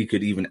chance that he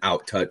could even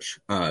out-touch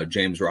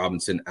James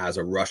Robinson as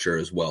a rusher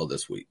as well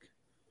this week.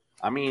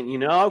 I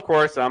mean, of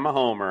course, I'm a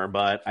homer,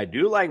 but I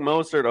do like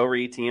Mostert over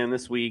ETN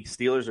this week.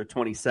 Steelers are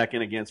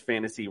 22nd against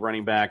fantasy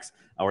running backs,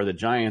 or the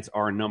Giants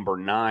are number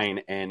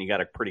 9, and you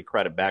got a pretty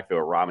credit backfield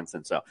at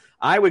Robinson. So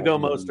I would go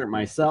Mostert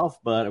myself,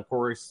 but of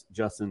course,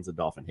 Justin's a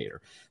Dolphin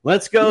hater.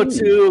 Let's go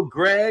to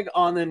Greg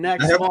on the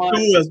next I have one.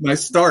 2 as my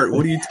start.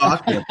 What are you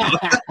talking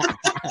about?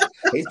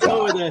 Let's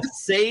go with a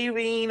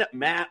saving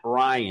Matt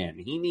Ryan.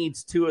 He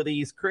needs 2 of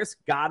these. Chris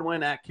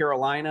Godwin at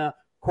Carolina,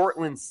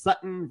 Cortland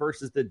Sutton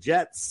versus the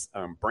Jets,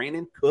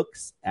 Brandon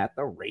Cooks at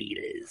the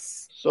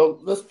Raiders. So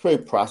let's play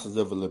process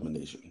of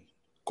elimination.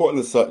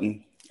 Cortland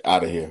Sutton,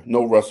 out of here.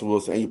 No Russell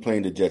Wilson, and you're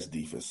playing the Jets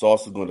defense.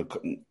 Sauce is going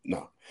to –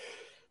 no.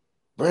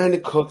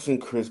 Brandon Cooks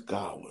and Chris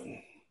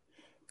Godwin.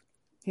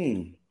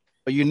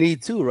 But you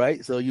need 2,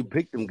 right? So you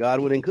picked them,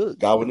 Godwin and Cooks.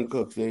 Godwin and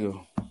Cooks, there you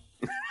go.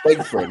 Thank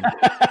you, Fred.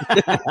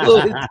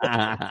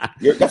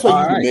 That's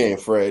why you're the man,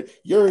 Fred.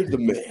 You're the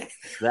man.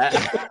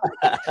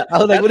 I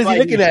was like, what is he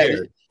looking at?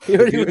 He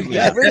already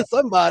got rid of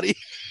somebody.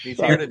 He's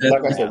here to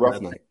like I said,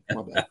 rough night.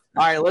 My bad.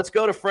 All right, let's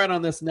go to Fred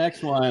on this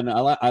next one.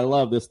 I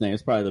love this name.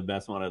 It's probably the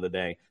best one of the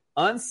day.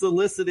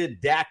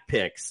 Unsolicited Dak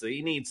picks. So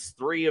he needs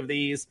 3 of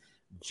these.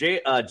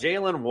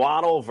 Jalen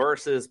Waddle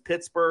versus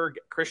Pittsburgh.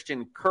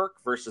 Christian Kirk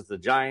versus the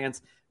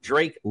Giants.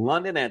 Drake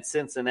London at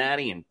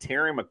Cincinnati, and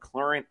Terry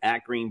McLaurin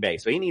at Green Bay.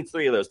 So he needs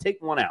 3 of those.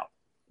 Take one out.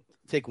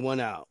 Take one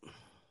out.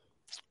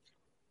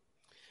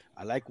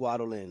 I like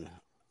Waddle in.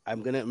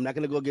 I'm not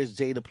gonna go against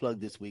Jay the plug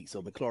this week,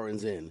 so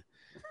McLaurin's in.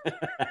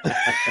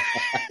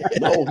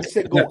 No, he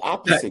said go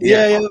opposite.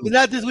 Yeah, but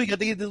not this week. I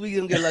think this week he's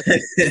gonna get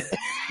lucky.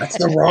 That's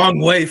the wrong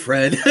way,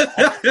 Fred.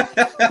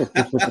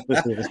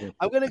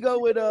 I'm gonna go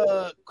with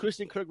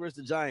Christian Kirk versus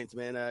the Giants,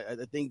 man. I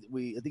think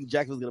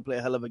Jacksonville's gonna play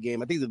a hell of a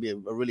game. I think it'll be a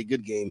really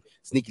good game,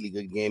 sneakily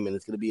good game, and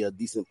it's gonna be a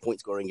decent point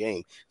scoring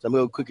game. So I'm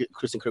gonna go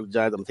Christian Kirk with the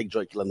Giants. I'm gonna take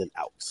Drake London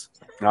out.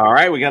 All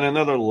right, we got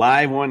another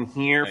live one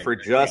here for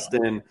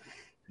Justin.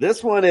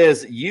 This one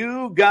is,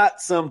 you got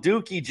some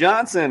Dookie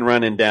Johnson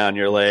running down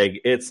your leg.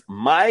 It's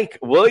Mike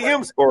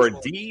Williams or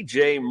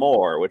DJ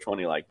Moore. Which one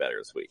do you like better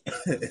this week?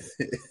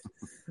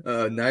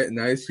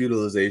 Nice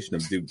utilization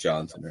of Duke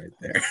Johnson right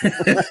there.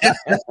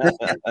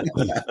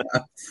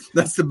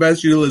 That's the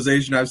best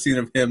utilization I've seen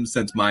of him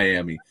since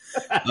Miami.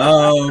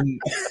 I'll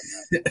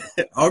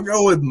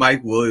go with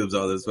Mike Williams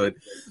on this one.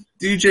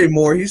 DJ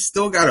Moore, he's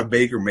still got a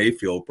Baker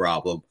Mayfield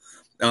problem.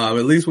 At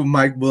least with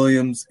Mike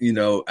Williams,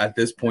 at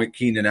this point,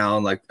 Keenan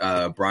Allen, like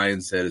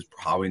Brian said, is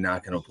probably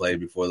not going to play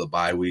before the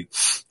bye week,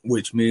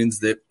 which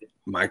means that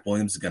Mike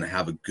Williams is going to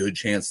have a good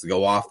chance to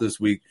go off this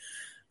week.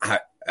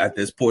 At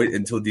this point,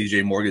 until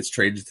DJ Moore gets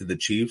traded to the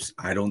Chiefs,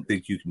 I don't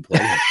think you can play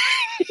him.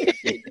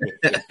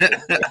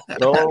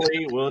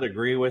 Totally would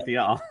agree with you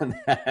on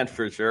that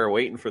for sure.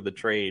 Waiting for the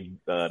trade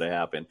to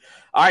happen.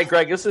 All right,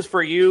 Greg, this is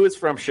for you. It's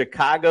from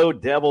Chicago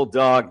Devil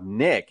Dog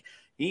Nick.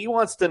 He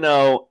wants to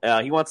know,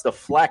 he wants to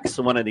flex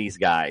one of these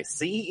guys.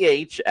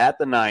 CEH at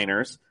the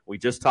Niners. We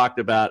just talked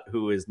about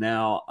who is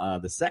now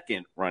the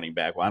second running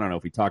back. Well, I don't know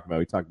if we talked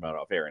about it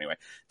off air anyway.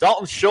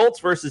 Dalton Schultz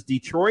versus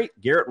Detroit.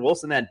 Garrett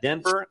Wilson at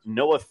Denver.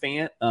 Noah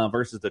Fant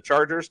versus the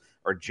Chargers.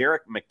 Or Jerick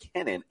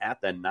McKinnon at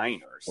the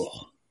Niners.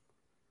 Oh.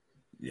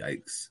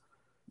 Yikes.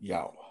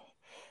 Yo.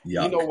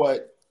 Yuck. You know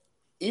what?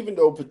 Even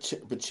though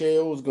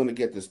Pacheco is going to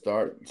get the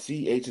start,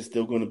 CH is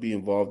still going to be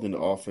involved in the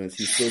offense.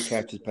 He still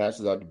catches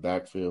passes out the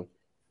backfield.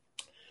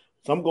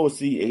 So I'm going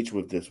CH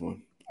with this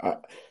one.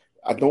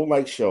 I don't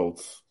like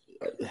Schultz.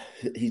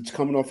 He's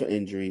coming off an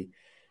injury.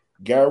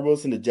 Garrett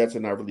Wilson, the Jets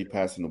are not really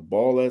passing the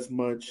ball as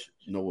much.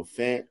 Noah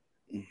Fant,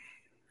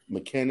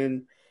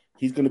 McKinnon,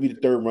 he's going to be the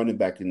third running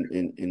back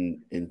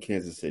in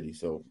Kansas City.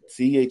 So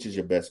CH is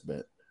your best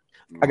bet.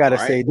 I gotta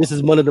say, this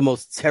is one of the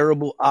most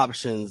terrible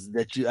options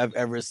that I've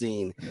ever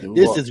seen.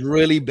 This is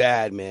really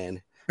bad,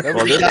 man. I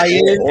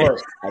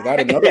got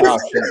another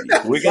option.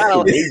 We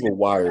got waiver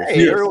wires.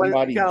 Everyone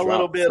got a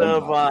little bit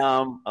of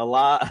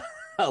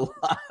a a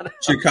lot.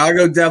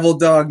 Chicago Devil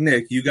Dog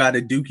Nick, you got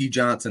a Dookie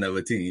Johnson of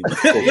a team.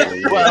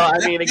 Well,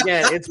 I mean,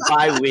 again, it's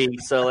bye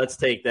week, so let's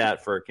take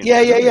that for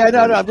Yeah.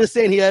 No. I'm just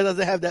saying he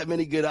doesn't have that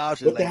many good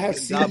options. But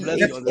Like, God bless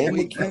you on the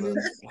week.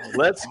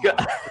 Let's go.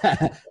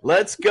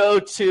 Let's go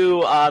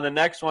to the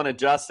next one,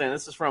 Justin.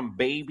 This is from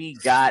Baby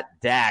Got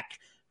Dak.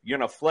 You're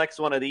gonna flex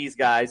one of these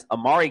guys: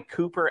 Amari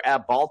Cooper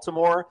at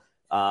Baltimore,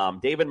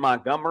 David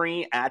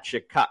Montgomery at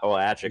Chicago,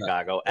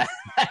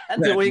 at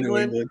New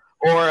England.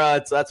 Or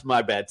that's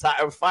my bad.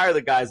 Fire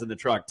the guys in the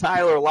truck.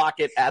 Tyler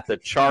Lockett at the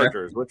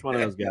Chargers. Which one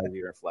of those guys are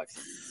you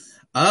reflecting?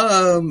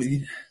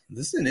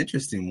 This is an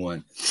interesting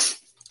one.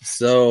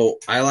 So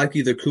I like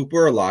either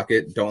Cooper or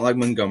Lockett. Don't like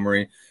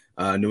Montgomery.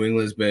 New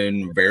England's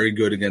been very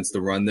good against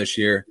the run this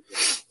year.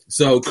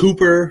 So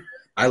Cooper,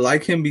 I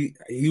like him.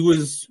 He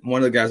was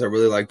one of the guys I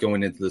really like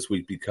going into this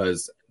week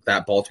because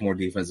that Baltimore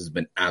defense has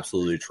been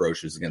absolutely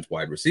atrocious against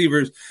wide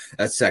receivers.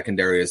 That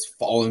secondary has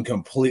fallen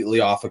completely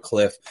off a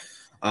cliff.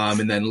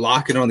 And then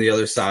Lockett on the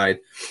other side.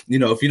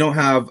 If you don't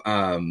have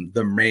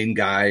the main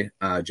guy,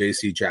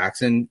 J.C.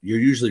 Jackson, you're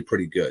usually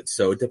pretty good.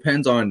 So it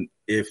depends on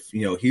if,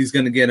 he's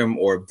going to get him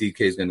or if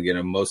DK is going to get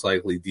him. Most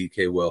likely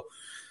DK will.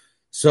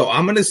 So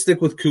I'm going to stick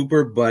with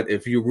Cooper, but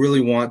if you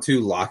really want to,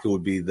 Lockett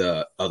would be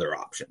the other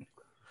option.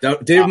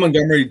 David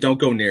Montgomery, don't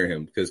go near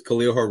him because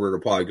Khalil Herbert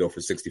will probably go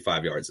for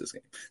 65 yards this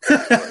game.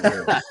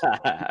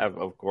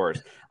 Of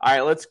course. All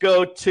right, let's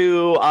go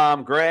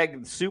to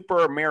Greg,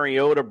 Super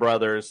Mariota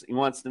Brothers. He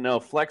wants to know,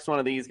 flex one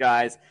of these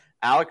guys.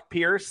 Alec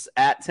Pierce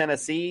at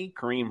Tennessee,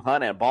 Kareem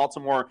Hunt at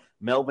Baltimore,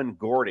 Melvin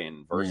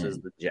Gordon versus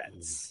the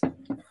Jets.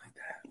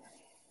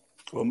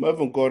 Well,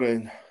 Melvin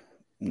Gordon,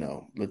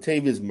 no.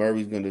 Latavius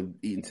Murray's going to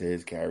eat into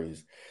his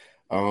carries.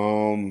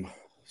 So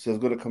it's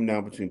going to come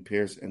down between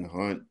Pierce and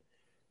Hunt.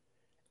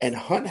 And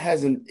Hunt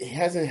hasn't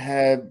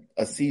had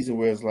a season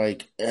where it's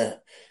like,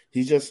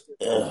 he's just,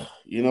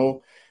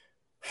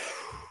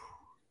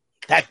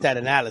 That's that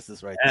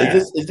analysis right there.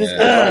 Is this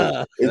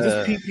there.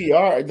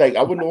 PPR? Like,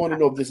 I wouldn't want to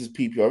know if this is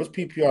PPR. If it's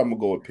PPR, I'm going to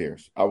go with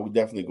Pierce. I would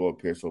definitely go with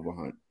Pierce over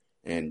Hunt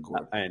and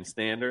Gordon. And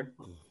standard?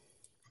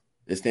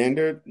 The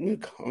standard?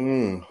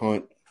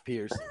 Hunt.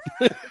 Pierce.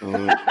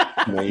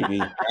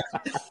 Maybe.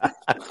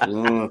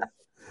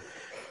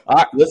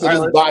 Listen, this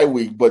is bye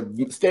week, but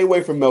stay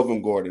away from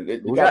Melvin Gordon.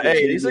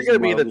 These are going to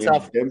be the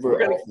tough. Denver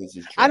offense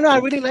is I don't know. I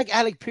really like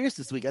Alec Pierce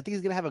this week. I think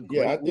he's going to have a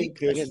great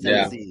week against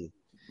Tennessee.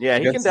 Yeah,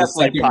 he can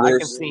definitely pop. I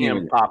can see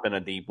him popping a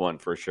deep one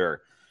for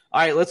sure. All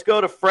right, let's go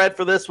to Fred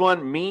for this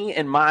one. Me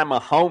and my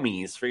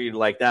Mahomies for you to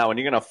like that one.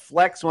 You're going to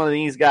flex one of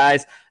these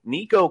guys.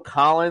 Nico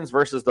Collins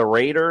versus the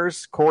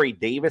Raiders, Corey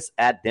Davis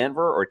at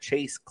Denver, or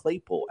Chase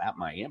Claypool at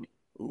Miami.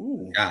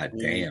 Ooh. God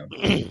damn.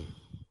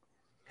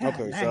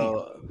 Okay,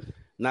 so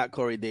not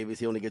Corey Davis.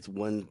 He only gets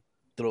one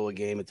throw a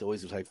game. It's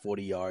always like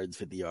 40 yards,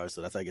 50 yards.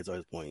 So that's how he gets all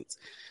his points.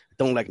 I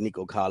don't like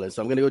Nico Collins.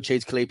 So I'm going to go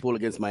Chase Claypool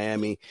against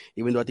Miami.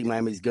 Even though I think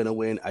Miami's going to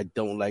win, I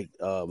don't like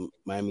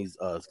Miami's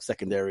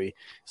secondary.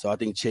 So I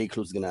think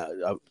Claypool is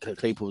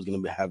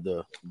going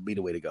to be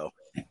the way to go.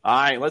 All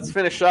right, let's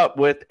finish up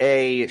with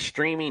a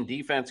streaming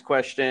defense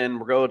question.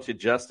 We'll go to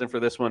Justin for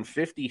this one.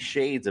 50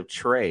 Shades of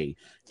Trey.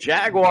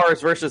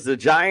 Jaguars versus the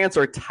Giants,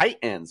 or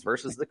Titans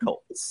versus the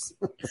Colts?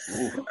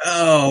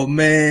 Oh,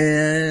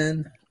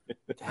 man.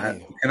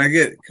 Can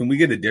we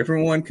get a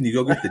different one? Can you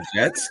go get the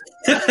Jets?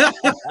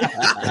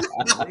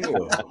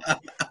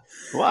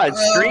 Well,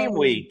 it's stream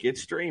week.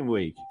 It's stream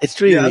week. It's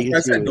stream week. I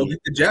said go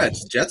get the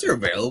Jets. Jets are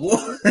available.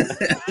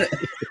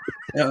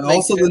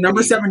 Also, the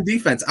number 7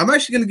 defense. I'm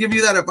actually going to give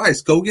you that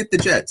advice. Go get the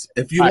Jets.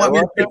 If you want me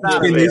to pick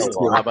between these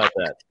two, how about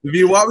that? If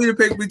you want me to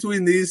pick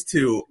between these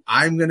two,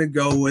 I'm going to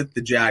go with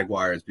the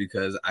Jaguars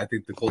because I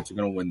think the Colts are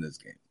going to win this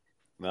game.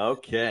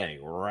 Okay,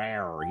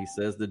 he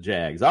says the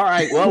Jags. All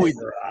right, well, we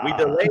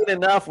delayed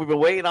enough. We've been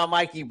waiting on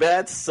Mikey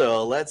Betts,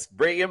 so let's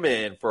bring him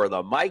in for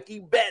the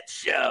Mikey Betts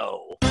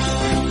Show.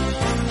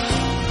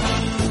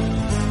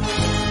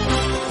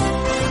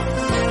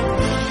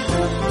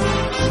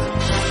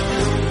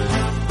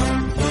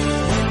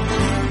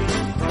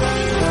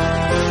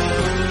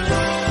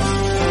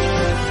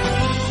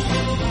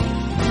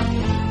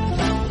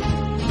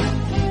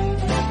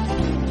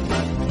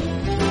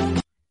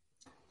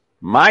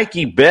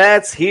 Mikey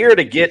Betts here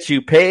to get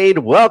you paid.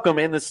 Welcome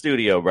in the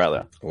studio,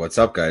 brother. What's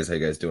up, guys? How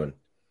you guys doing?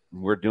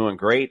 We're doing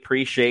great.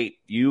 Appreciate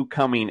you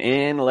coming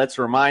in. Let's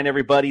remind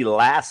everybody,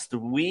 last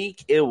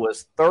week it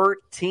was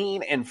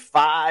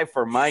 13-5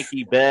 for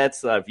Mikey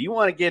Betts. If you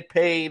want to get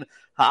paid,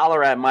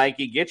 holler at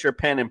Mikey. Get your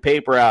pen and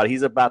paper out.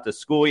 He's about to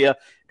school you.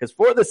 Because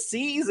for the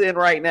season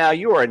right now,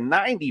 you are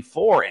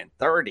 94-39.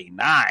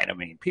 I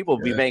mean, people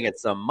will be making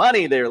some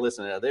money there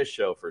listening to this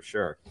show for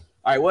sure.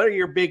 All right, what are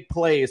your big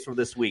plays for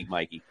this week,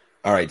 Mikey?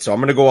 All right, so I'm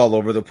going to go all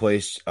over the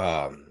place.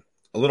 A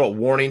little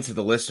warning to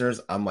the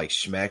listeners. I'm like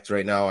schmacked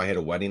right now. I had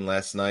a wedding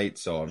last night,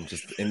 so I'm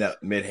just in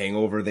that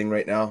mid-hangover thing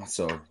right now.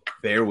 So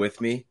bear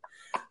with me.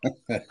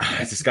 I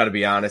just got to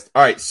be honest.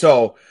 All right,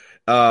 so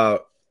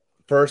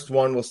first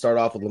one, we'll start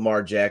off with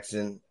Lamar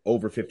Jackson,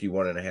 over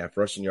 51.5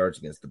 rushing yards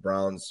against the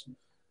Browns.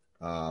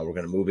 We're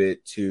going to move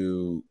it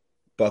to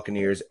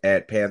Buccaneers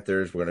at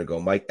Panthers. We're going to go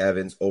Mike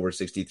Evans over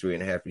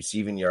 63.5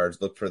 receiving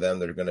yards. Look for them.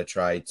 They're going to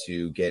try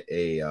to get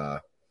a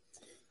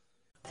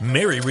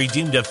Mary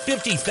redeemed a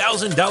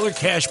 $50,000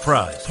 cash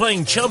prize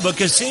playing Chumba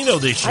Casino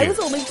this I year. was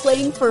only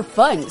playing for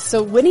fun,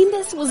 so winning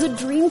this was a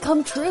dream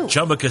come true.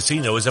 Chumba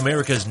Casino is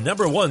America's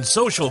 #1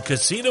 social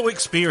casino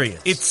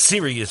experience. It's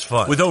serious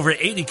fun. With over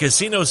 80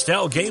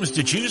 casino-style games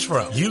to choose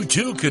from, you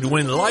too could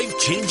win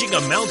life-changing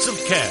amounts of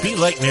cash. Be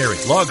like Mary.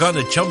 Log on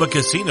to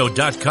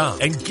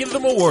ChumbaCasino.com and give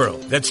them a whirl.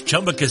 That's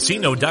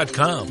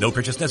ChumbaCasino.com. No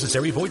purchase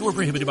necessary. Void or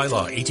prohibited by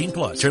law.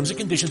 18+. Terms and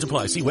conditions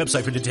apply. See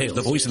website for details.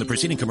 The voice in the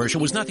preceding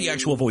commercial was not the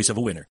actual voice of a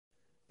winner.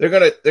 They're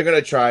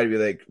gonna try to be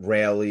like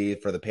rally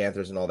for the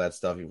Panthers and all that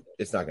stuff.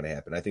 It's not gonna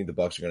happen. I think the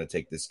Bucs are gonna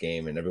take this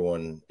game, and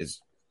everyone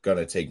is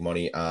gonna take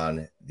money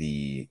on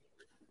the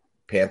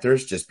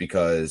Panthers just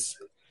because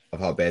of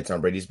how bad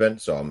Tom Brady's been.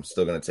 So I'm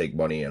still gonna take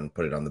money and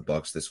put it on the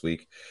Bucs this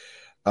week.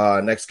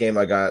 Next game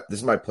I got. This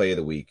is my play of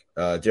the week.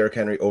 Derrick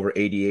Henry over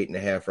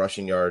 88.5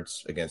 rushing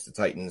yards against the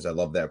Titans. I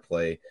love that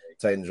play.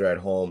 Titans are at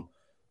home.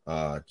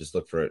 Just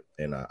look for it,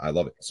 and I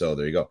love it. So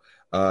there you go.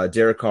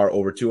 Derek Carr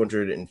over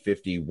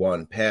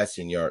 251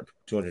 passing yard,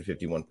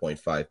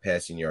 251.5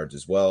 passing yards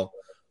as well.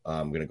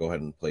 I'm going to go ahead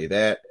and play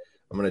that.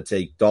 I'm going to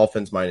take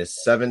Dolphins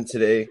 -7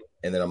 today,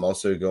 and then I'm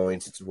also going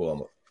to.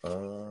 What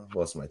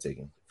else am I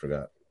taking?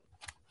 Forgot.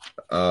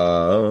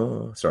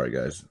 Sorry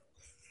guys,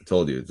 I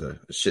told you it's a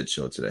shit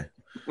show today.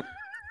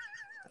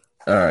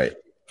 All right.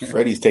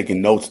 Freddie's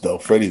taking notes, though.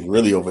 Freddie's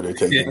really over there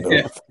taking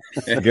notes.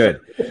 Good.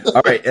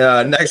 All right.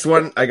 Next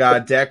one, I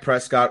got Dak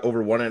Prescott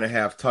over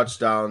 1.5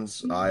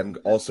 touchdowns. I'm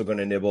also going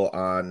to nibble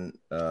on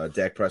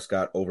Dak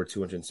Prescott over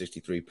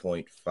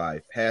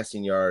 263.5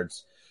 passing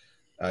yards.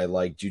 I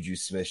like Juju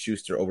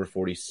Smith-Schuster over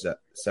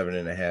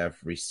 47.5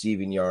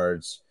 receiving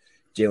yards.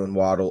 Jalen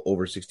Waddle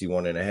over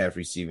 61.5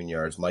 receiving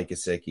yards. Mike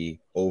Gesicki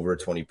over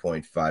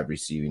 20.5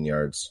 receiving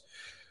yards.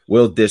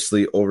 Will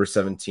Dissly over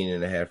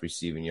 17.5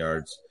 receiving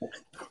yards.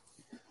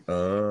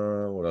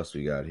 What else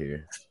we got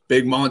here?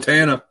 Big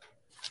Montana.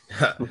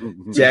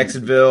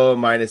 Jacksonville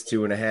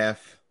 -2.5.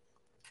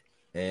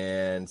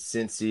 And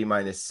Cincy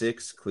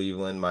 -6.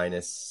 Cleveland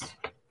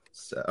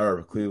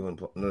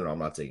Cleveland. No, I'm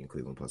not taking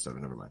Cleveland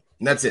 +7. Never mind.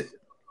 And that's it.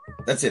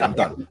 I'm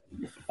done.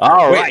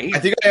 All Wait, right. I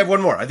think I have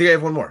one more.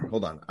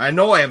 Hold on. I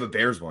know I have a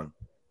Bears one.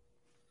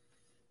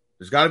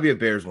 There's got to be a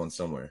Bears one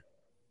somewhere.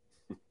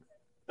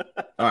 All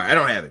right. I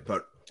don't have it,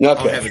 but I'll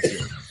have it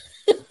soon.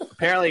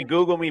 Apparently,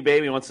 Google Me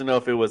Baby wants to know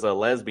if it was a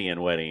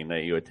lesbian wedding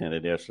that you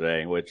attended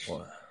yesterday, which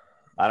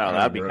I don't know.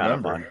 That'd be kind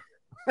of fun.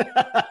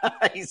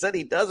 He said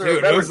he doesn't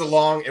remember. It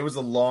was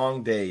a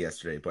long day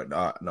yesterday, but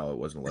no, it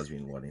wasn't a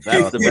lesbian wedding.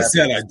 That's the He best.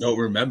 said, I don't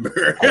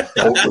remember.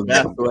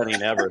 Best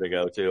wedding ever to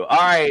go to. All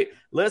right,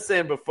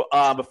 listen,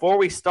 before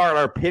we start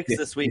our picks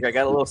this week, I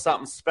got a little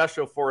something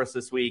special for us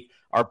this week.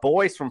 Our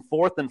boys from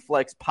Fourth and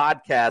Flex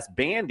podcast,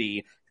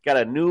 Bandy, got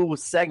a new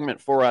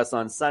segment for us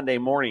on Sunday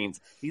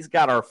mornings. He's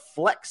got our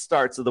flex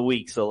starts of the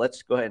week, so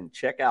let's go ahead and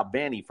check out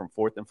Bandy from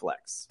Fourth and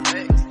Flex.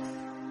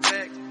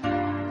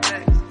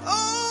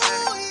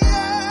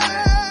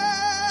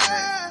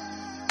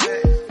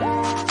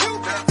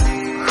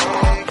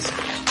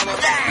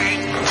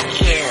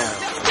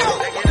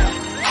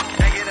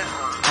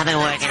 I've been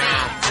working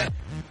out.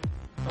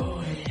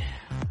 Oh, yeah.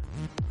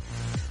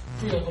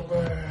 Feel the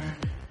burn.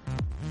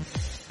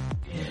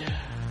 Yeah.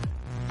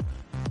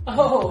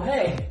 Oh,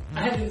 hey.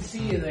 I didn't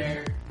see you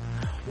there.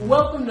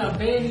 Welcome to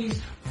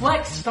Bandy's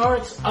Flex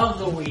Starts of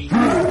the Week.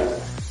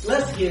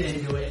 Let's get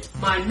into it.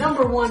 My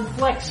number one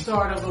flex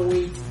start of the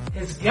week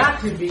has got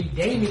to be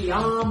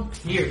Dameon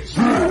Pierce.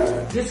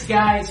 This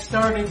guy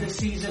started the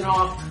season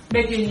off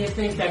making you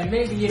think that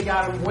maybe you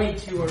got him way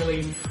too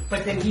early,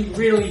 but then he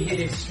really hit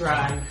his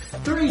stride.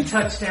 3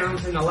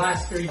 touchdowns in the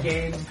last 3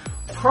 games.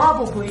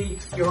 Probably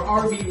your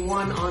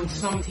RB1 on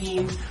some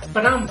teams,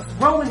 but I'm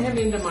throwing him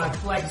into my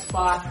flex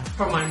spot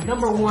for my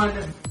number one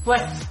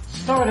flex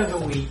start of the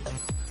week.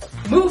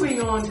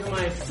 Moving on to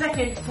my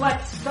second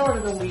flex start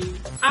of the week,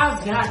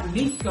 I've got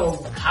Nico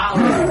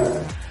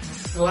Collins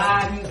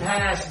sliding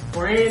past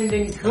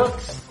Brandon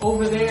Cooks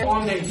over there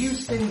on the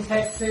Houston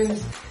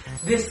Texans.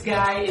 This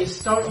guy is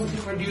starting to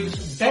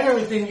produce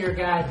better than your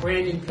guy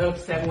Brandon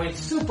Cooks that went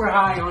super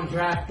high on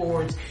draft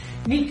boards.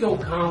 Nico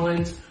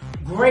Collins,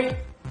 great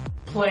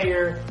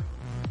player,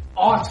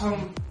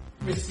 awesome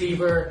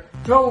receiver.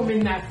 Throw him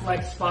in that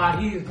flex spot.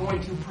 He is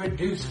going to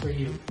produce for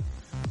you.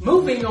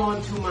 Moving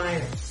on to my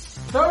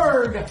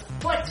third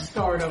flex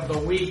start of the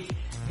week,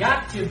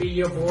 got to be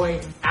your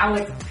boy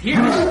Alec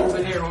Pierce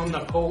over there on the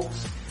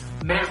Colts.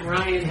 Matt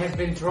Ryan has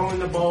been throwing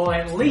the ball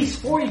at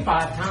least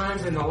 45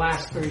 times in the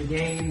last 3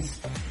 games.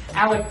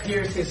 Alec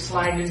Pierce is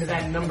sliding into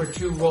that number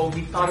 2 role.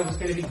 We thought it was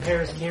going to be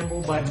Paris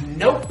Campbell, but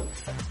nope.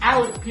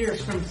 Alec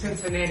Pierce from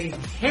Cincinnati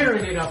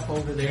tearing it up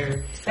over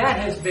there. That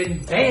has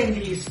been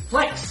Bandy's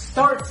Flex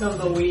Starts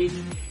of the Week.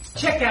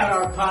 Check out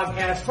our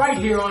podcast right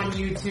here on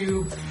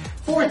YouTube.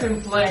 Fourth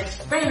and Flex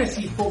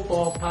Fantasy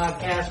Football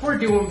Podcast. We're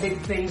doing big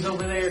things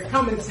over there.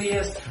 Come and see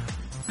us.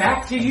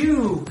 Back to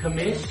you,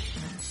 Kamish.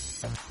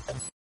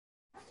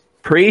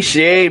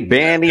 Appreciate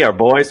Bandy, our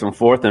boys from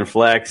Fourth and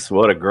Flex.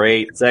 What a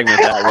great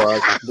segment that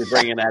was. We're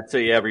bringing that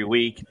to you every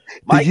week.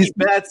 Mikey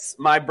Betts,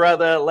 my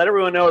brother, let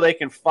everyone know they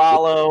can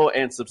follow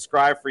and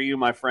subscribe for you,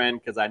 my friend,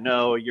 because I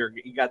know you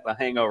got the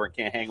hangover and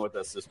can't hang with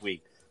us this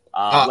week.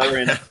 Let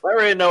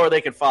everyone know where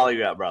they can follow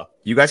you at, bro.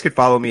 You guys can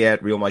follow me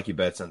at Real Mikey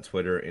Betts on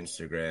Twitter,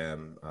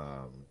 Instagram,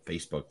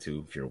 Facebook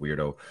too, if you're a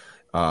weirdo.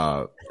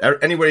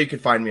 Anywhere you can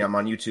find me, I'm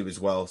on YouTube as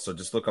well. So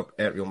just look up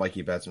at Real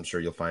Mikey Betts. I'm sure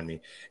you'll find me.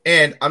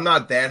 And I'm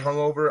not that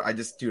hungover. I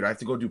have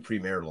to go do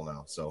premarital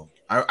now. So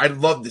I'd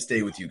love to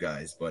stay with you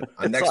guys, but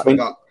next week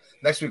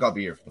I'll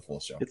be here for the full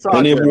show.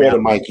 Plenty of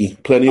water, Mikey.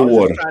 Plenty of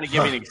water. Trying to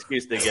give me an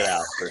excuse to get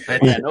out. For sure.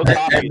 Yeah, no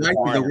coffee.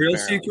 Mikey, the real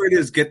secret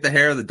is get the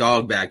hair of the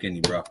dog back in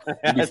you, bro.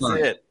 That's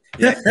it.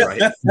 Yeah, right.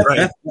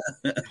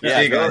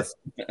 Yeah, guys.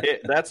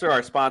 That's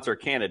our sponsor,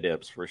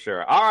 Canadips, for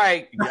sure. All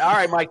right,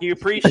 Mikey.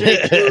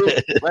 Appreciate you.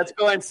 Let's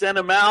go ahead and send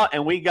them out,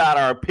 and we got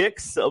our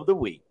picks of the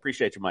week.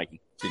 Appreciate you,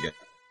 Mikey. See you guys.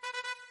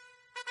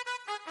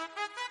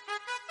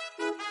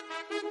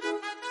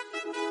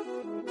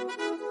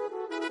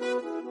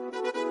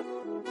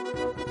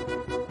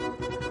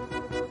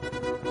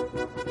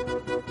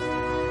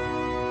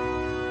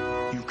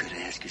 You could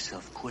ask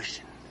yourself a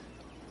question.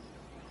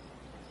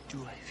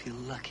 Do I feel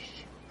lucky?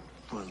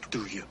 Well,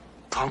 do you,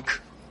 punk?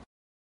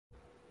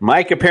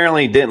 Mike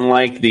apparently didn't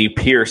like the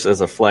Pierce as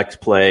a flex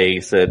play.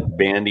 He said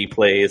Bandy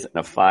plays in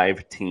a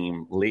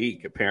 5-team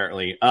league,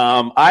 apparently.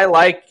 I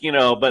like,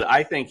 but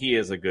I think he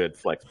is a good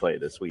flex play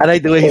this week. I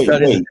like the way he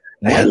started.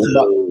 Mike's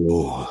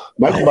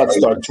about to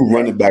start 2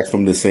 running backs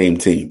from the same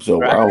team,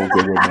 so I don't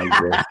care what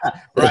Mike does.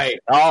 Right.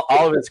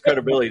 All of his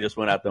credibility just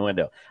went out the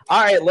window.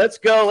 All right, let's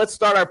go. Let's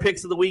start our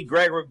picks of the week.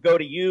 Greg, we'll go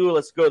to you.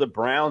 Let's go to the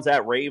Browns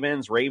at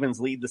Ravens.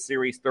 Ravens lead the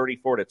series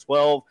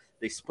 34-12.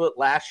 They split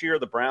last year.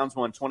 The Browns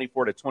won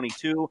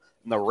 24-22,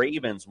 and the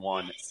Ravens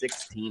won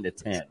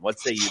 16-10. What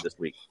say you this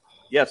week?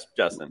 Yes,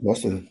 Justin.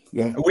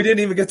 Yeah. We didn't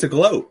even get to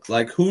gloat.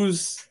 Like,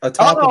 who's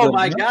atop of Oh,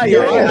 my God.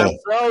 You're right. I'm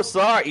so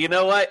sorry. You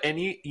know what? And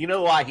you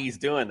know why he's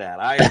doing that.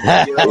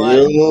 But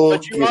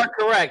you are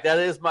correct. That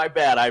is my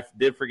bad. I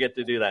did forget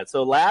to do that.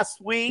 So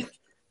last week,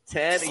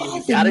 10,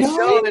 you got to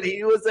show that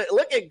he was –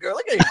 look at Greg,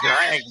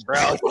 bro.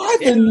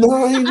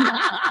 5-9.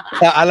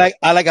 I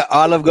like an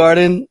Olive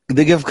Garden,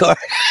 the gift card.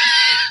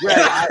 Greg,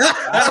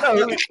 I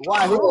don't know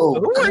why.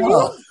 Who are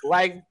you?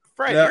 Like,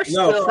 Fred,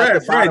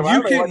 Fred,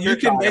 you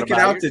can make it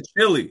out to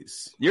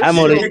Chili's. I'm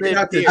only 3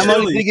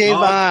 games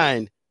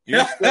behind.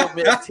 You're still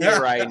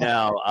mid-tier right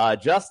now.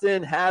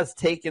 Justin has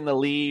taken the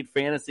lead.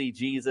 Fantasy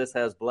Jesus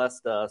has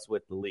blessed us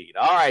with the lead.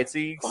 All right, so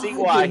you see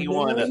why he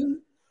wanted to.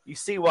 You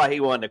see why he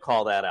wanted to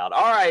call that out.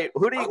 All right,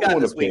 who do you got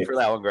this week for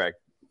that one, Greg?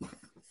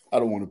 I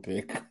don't want to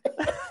pick.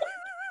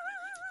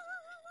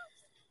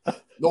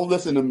 Don't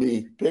listen to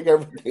me. Pick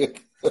everything.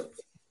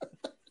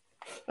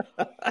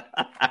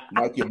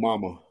 Like your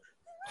mama.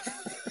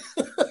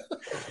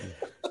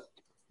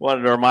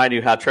 Wanted to remind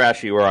you how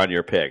trashy you were on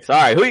your picks.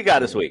 All right, who you got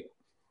this week?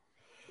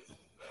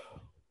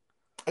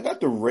 I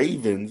got the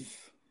Ravens.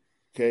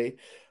 Okay.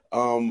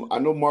 I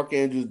know Mark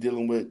Andrews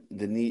dealing with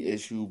the knee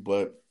issue,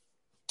 but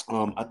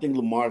I think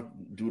Lamar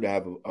due to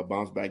have a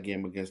bounce back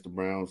game against the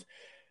Browns.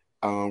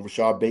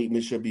 Rashad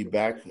Bateman should be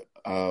back.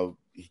 What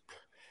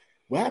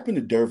happened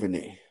to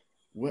Duvernay?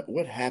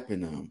 What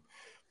happened to him?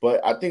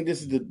 But I think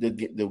this is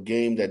the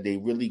game that they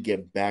really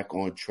get back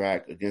on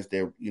track against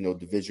their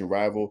division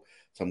rival.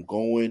 So I'm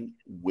going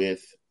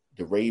with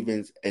the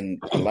Ravens,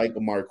 and I like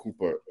Amari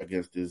Cooper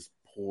against this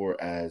poor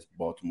ass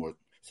Baltimore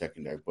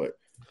secondary. But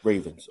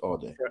Ravens all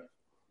day.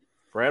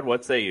 Fred,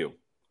 what say you?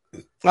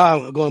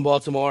 I'm going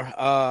Baltimore.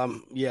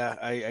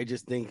 I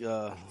just think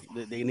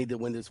they need to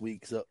win this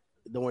week. So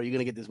don't worry, you're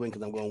gonna get this win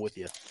because I'm going with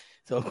you.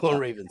 So I'm going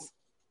Ravens.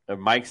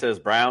 Mike says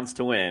Browns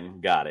to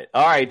win. Got it.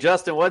 All right,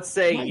 Justin, what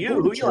say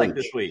you? Who you like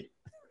this week?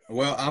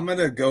 Well, I'm going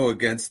to go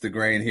against the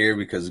grain here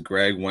because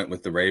Greg went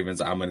with the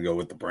Ravens. I'm going to go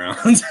with the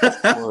Browns.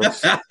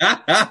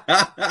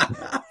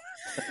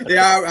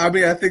 Yeah, I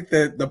mean, I think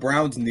that the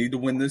Browns need to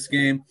win this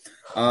game.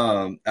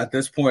 At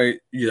this point,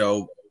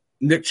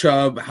 Nick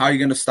Chubb, how are you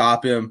going to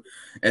stop him?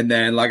 And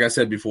then, like I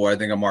said before, I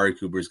think Amari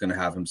Cooper is going to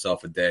have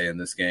himself a day in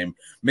this game.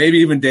 Maybe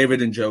even David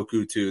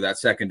Njoku, too. That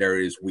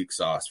secondary is weak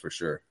sauce for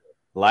sure.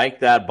 Like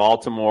that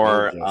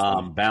Baltimore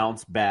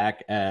bounce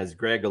back, as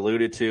Greg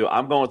alluded to.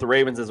 I'm going with the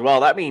Ravens as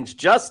well. That means,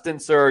 Justin,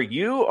 sir,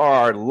 you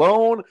are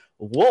lone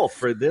wolf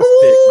for this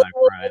pick, my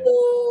friend.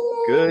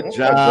 Good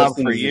job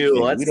for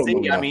you. Let's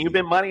see. I mean, you've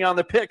been money on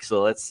the pick,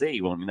 so let's see.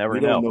 We'll never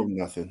know. We don't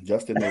know nothing.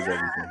 Justin knows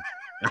everything.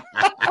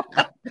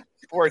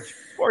 Poor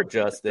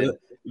Justin.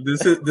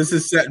 This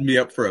is setting me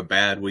up for a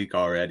bad week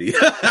already.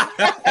 All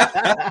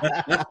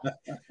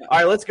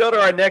right, let's go to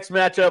our next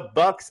matchup.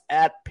 Bucks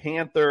at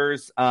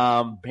Panthers.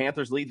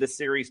 Panthers lead the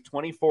series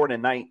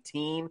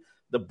 24-19.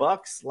 The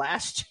Bucks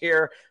last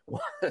year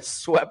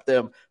swept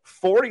them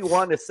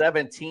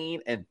 41-17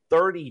 and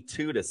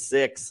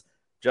 32-6.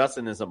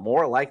 Justin, is it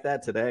more like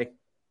that today?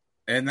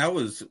 And that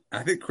was,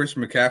 I think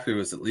Christian McCaffrey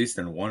was at least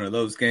in one of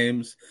those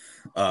games.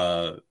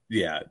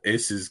 Yeah,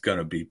 this is going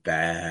to be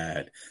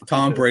bad.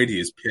 Tom Brady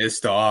is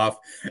pissed off,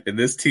 and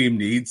this team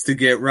needs to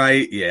get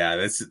right. Yeah,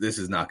 this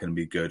is not going to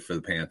be good for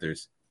the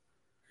Panthers.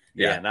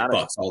 Yeah,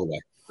 Bucks all the way.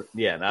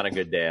 Yeah, not a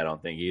good day, I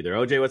don't think either.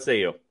 OJ, what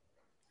say you?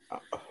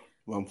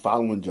 Well, I'm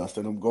following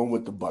Justin. I'm going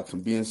with the Bucks.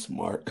 I'm being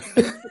smart.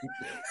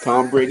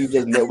 Tom Brady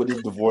just met with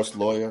his divorce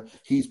lawyer.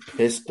 He's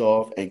pissed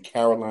off, and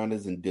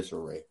Carolina's in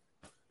disarray.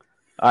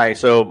 All right,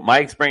 so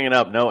Mike's bringing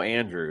up no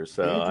Andrews.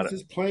 So Andrews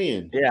is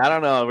playing. Yeah, I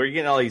don't know. We're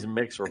getting all these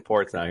mixed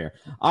reports out here.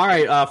 All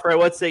right, Fred,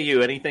 what say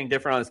you? Anything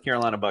different on this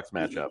Carolina Bucks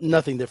matchup?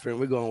 Nothing different.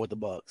 We're going with the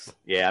Bucks.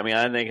 Yeah, I mean,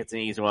 I think it's an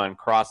easy one.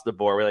 Cross the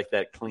board. We like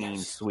that clean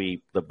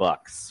sweep, the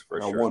Bucks,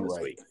 for sure this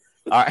week.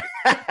 All right.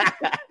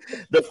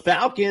 The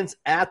Falcons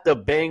at the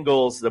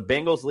Bengals. The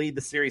Bengals lead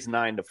the series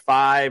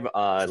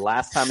 9-5.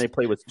 Last time they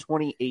played was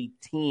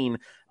 2018,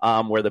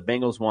 where the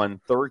Bengals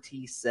won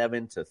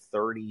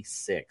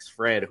 37-36.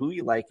 Fred, who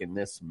you like in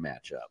this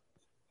matchup?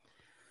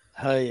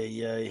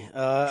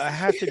 I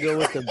have to go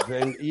with the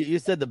Bengals. You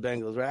said the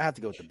Bengals, right? I have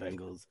to go with the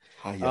Bengals.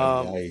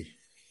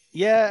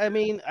 Yeah, I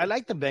mean, I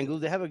like the Bengals.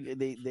 They have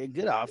they're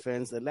good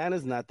offense.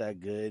 Atlanta's not that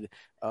good.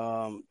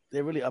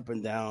 They're really up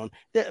and down.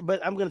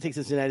 But I'm going to take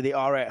Cincinnati. They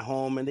are at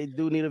home, and they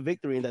do need a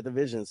victory in that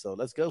division. So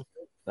let's go.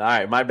 All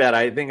right, my bad.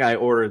 I think I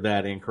ordered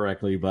that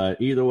incorrectly,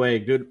 but either way,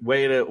 good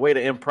way to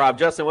improv.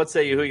 Justin, what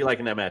say you? Who you like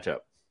in that matchup?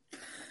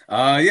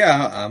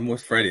 Yeah, I'm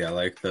with Freddie. I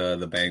like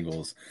the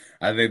Bengals.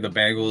 I think the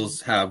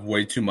Bengals have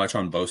way too much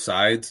on both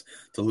sides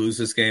to lose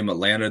this game.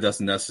 Atlanta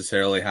doesn't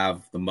necessarily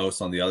have the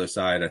most on the other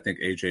side. I think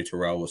A.J.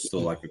 Terrell was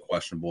still like a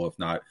questionable, if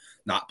not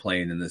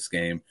playing in this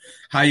game.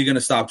 How are you going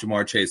to stop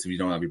Jamar Chase if you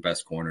don't have your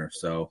best corner?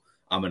 So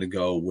I'm going to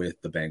go with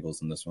the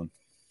Bengals in this one.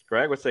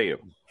 Greg, what say you?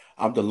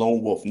 I'm the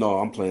lone wolf. No,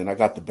 I'm playing. I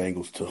got the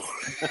Bengals too.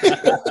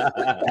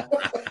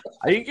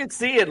 You can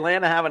see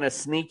Atlanta having a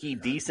sneaky,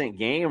 decent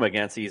game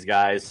against these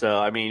guys. So,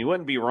 I mean, you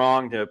wouldn't be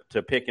wrong to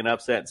pick an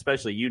upset,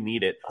 especially you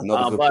need it.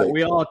 But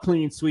we all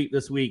clean sweep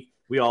this week.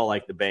 We all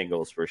like the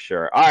Bengals for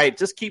sure. All right,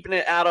 just keeping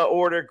it out of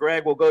order.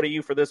 Greg, we'll go to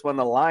you for this one.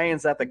 The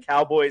Lions at the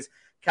Cowboys.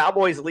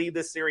 Cowboys lead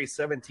this series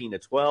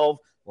 17-12.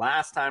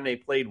 Last time they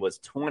played was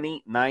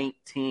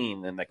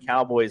 2019, and the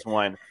Cowboys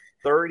won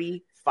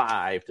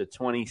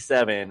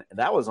 35-27.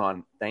 That was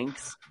on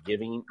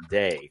Thanksgiving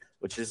Day,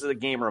 which is a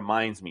game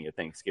reminds me of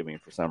Thanksgiving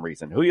for some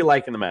reason. Who you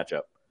like in the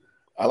matchup?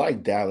 I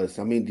like Dallas.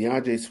 I mean,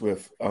 DeAndre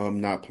Swift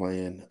not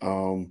playing.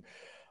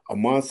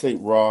 Amon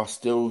St. Ross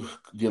still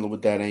dealing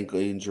with that ankle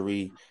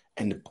injury.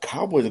 And the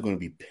Cowboys are going to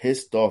be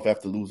pissed off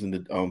after losing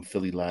to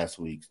Philly last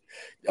week.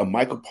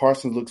 Michael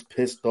Parsons looks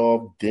pissed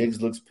off. Diggs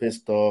looks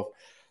pissed off.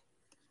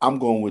 I'm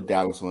going with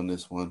Dallas on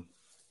this one.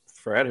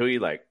 Fred, who you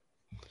like?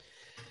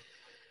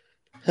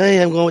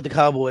 Hey, I'm going with the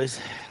Cowboys.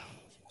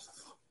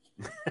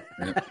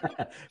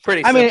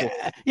 Pretty simple. I mean,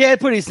 yeah,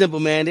 pretty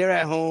simple, man. They're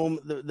at home.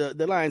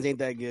 The Lions ain't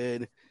that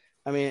good.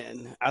 I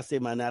mean, I'll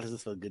save my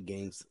analysis for good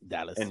games.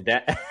 Dallas.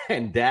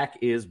 And Dak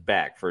is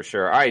back for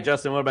sure. All right,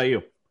 Justin, what about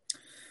you?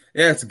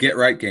 Yeah, it's a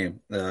get-right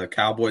game. The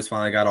Cowboys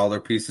finally got all their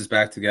pieces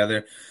back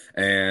together,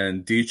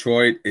 and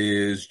Detroit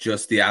is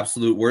just the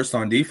absolute worst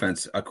on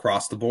defense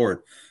across the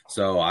board.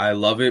 So I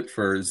love it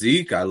for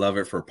Zeke. I love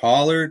it for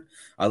Pollard.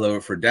 I love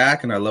it for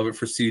Dak, and I love it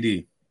for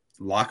CD.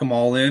 Lock them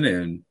all in,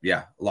 and,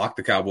 yeah, lock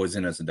the Cowboys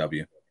in as a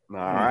W. All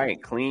right,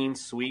 clean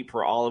sweep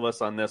for all of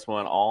us on this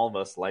one. All of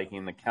us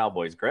liking the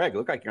Cowboys. Greg,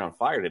 look like you're on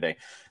fire today.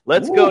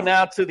 Let's go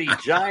now to the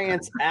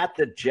Giants at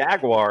the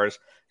Jaguars.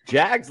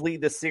 Jags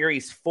lead the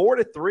series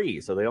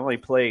 4-3, so they only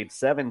played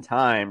 7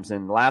 times.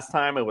 And last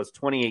time it was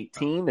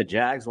 2018. The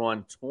Jags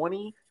won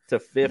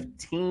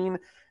 20-15.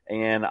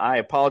 And I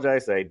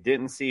apologize, I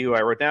didn't see who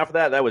I wrote down for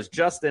that. That was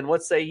Justin.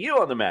 What say you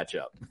on the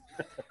matchup?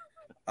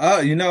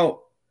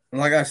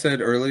 Like I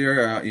said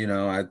earlier,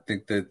 I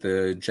think that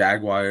the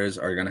Jaguars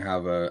are going to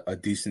have a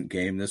decent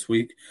game this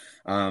week.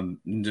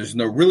 There's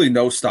really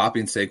no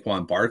stopping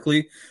Saquon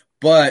Barkley,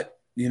 but,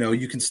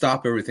 you can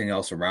stop everything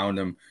else around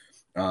him.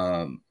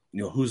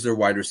 Who's their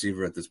wide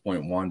receiver at this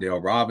point?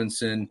 Wan'Dale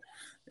Robinson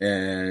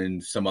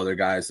and some other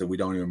guys that we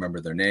don't even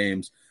remember their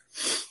names.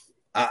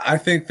 I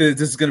think that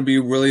this is going to be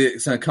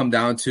it's going to come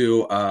down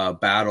to a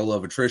battle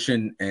of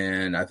attrition,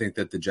 and I think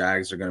that the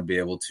Jags are going to be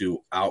able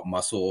to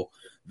outmuscle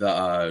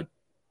the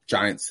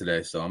Giants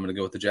today. So I'm going to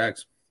go with the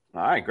Jags.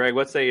 All right, Greg,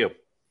 what say you?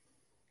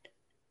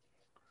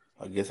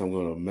 I guess I'm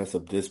going to mess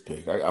up this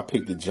pick. I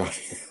picked the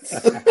Giants.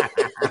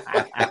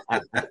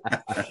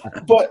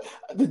 But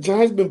the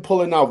Giants been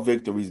pulling out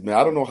victories, man.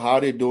 I don't know how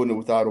they're doing it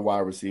without a wide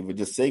receiver.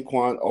 Just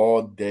Saquon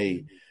all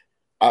day.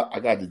 I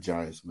got the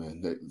Giants,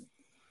 man.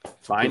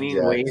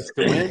 Finding ways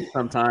to win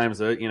sometimes.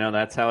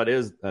 That's how it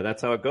is.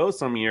 That's how it goes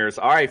some years.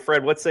 All right,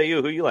 Fred, what say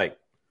you? Who you like?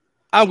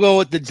 I'm going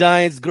with the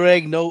Giants,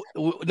 Greg. No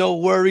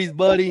worries,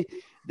 buddy.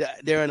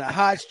 They're in a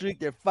hot streak.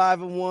 They're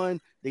 5-1.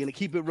 They're going to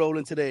keep it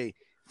rolling today.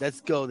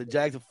 Let's go. The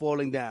Jags are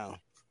falling down.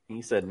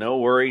 He said, no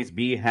worries,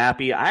 be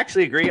happy. I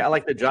actually agree. I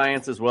like the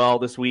Giants as well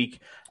this week.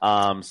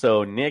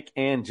 So Nick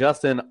and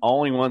Justin,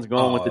 only ones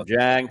going with the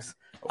Jags.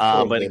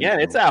 But again,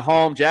 it's at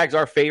home. Jags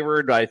are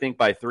favored, I think,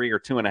 by 3 or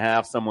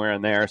 2.5, somewhere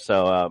in there.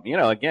 So,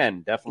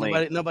 again,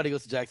 definitely nobody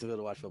goes to Jacksonville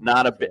to watch football.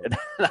 Not a big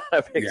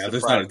yeah,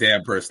 there's not a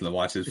damn person that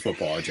watches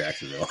football in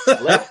Jacksonville.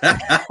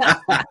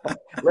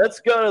 Let's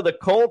go to the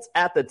Colts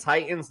at the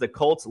Titans. The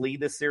Colts lead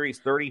this series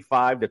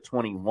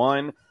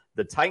 35-21.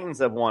 The Titans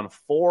have won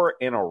 4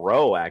 in a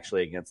row,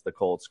 actually, against the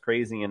Colts.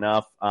 Crazy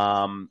enough.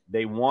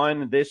 They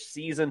won this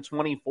season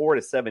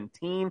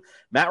 24-17.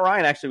 Matt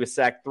Ryan actually was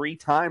sacked 3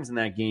 times in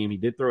that game. He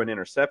did throw an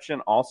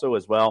interception also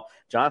as well.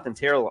 Jonathan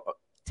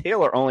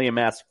Taylor only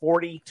amassed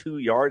 42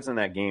 yards in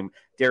that game.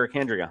 Derrick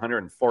Henry,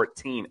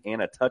 114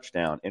 and a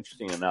touchdown.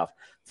 Interesting enough.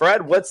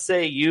 Fred, what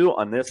say you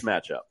on this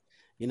matchup?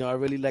 I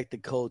really like the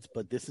Colts,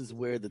 but this is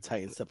where the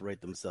Titans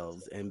separate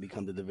themselves and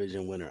become the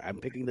division winner. I'm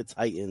picking the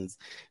Titans.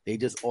 They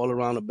just all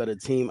around a better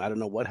team. I don't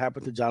know what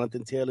happened to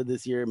Jonathan Taylor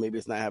this year. Maybe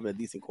it's not having a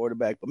decent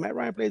quarterback, but Matt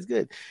Ryan plays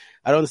good.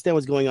 I don't understand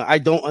what's going on. I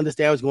don't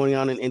understand what's going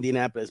on in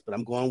Indianapolis, but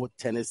I'm going with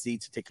Tennessee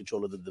to take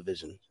control of the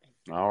division.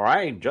 All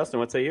right. Justin,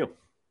 what say you?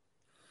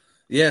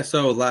 Yeah,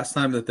 so last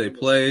time that they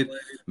played,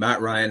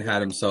 Matt Ryan had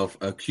himself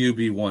a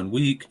QB1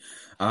 week.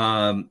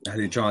 I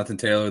think Jonathan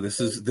Taylor, this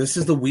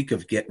is the week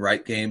of get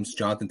right games.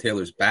 Jonathan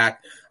Taylor's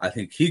back. I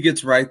think he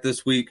gets right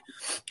this week.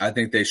 I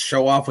think they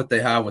show off what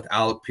they have with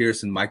Alec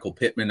Pierce and Michael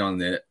Pittman on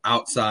the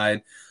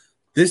outside.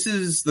 This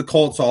is the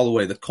Colts all the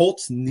way. The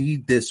Colts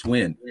need this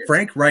win.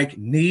 Frank Reich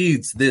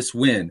needs this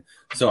win.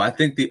 So I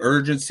think the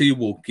urgency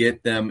will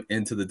get them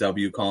into the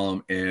W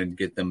column and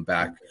get them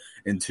back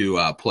into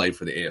play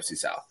for the AFC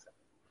South.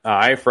 All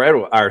right,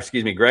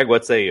 Greg,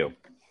 what say you?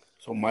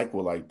 So Mike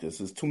will like this.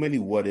 There's too many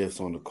what ifs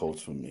on the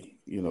Colts for me.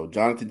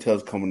 Jonathan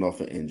Taylor's coming off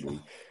an injury.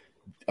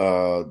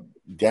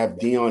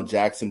 Deion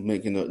Jackson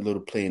making a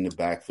little play in the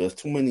backfield.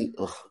 There's too many.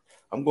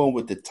 I'm going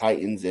with the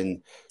Titans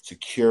and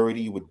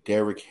security with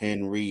Derrick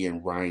Henry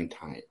and Ryan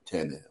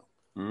Tannehill.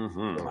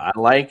 Mm-hmm. I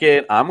like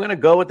it. I'm going to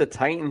go with the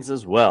Titans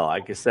as well.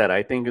 Like I said,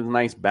 I think it's a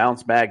nice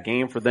bounce back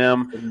game for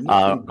them.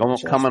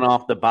 Coming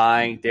off the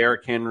bye,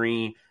 Derrick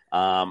Henry.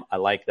 I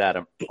like that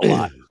a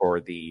lot for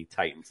the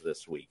Titans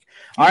this week.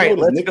 All right,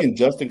 Nick and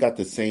Justin got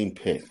the same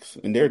picks,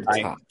 and they're the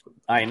top.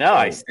 I know.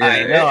 I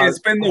know. It's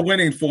been the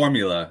winning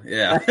formula.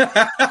 Yeah.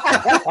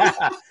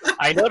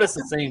 I noticed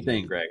the same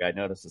thing, Greg.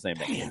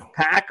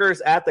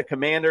 Packers at the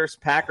Commanders.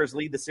 Packers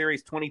lead the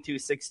series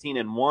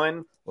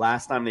 22-16-1.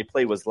 Last time they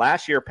played was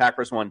last year.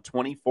 Packers won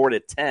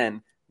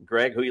 24-10.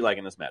 Greg, who you like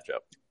in this matchup?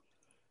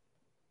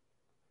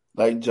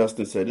 Like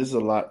Justin said, this is a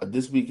lot.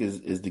 This week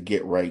is the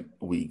get right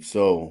week.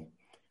 So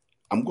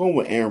I'm going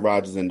with Aaron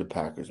Rodgers and the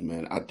Packers,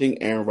 man. I think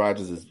Aaron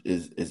Rodgers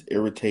is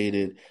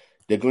irritated.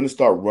 They're going to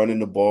start running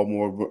the ball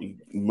more,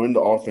 run the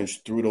offense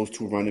through those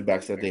 2 running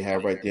backs that they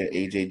have right there,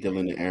 A.J.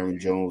 Dillon and Aaron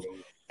Jones.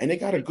 And they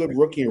got a good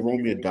rookie in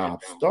Romeo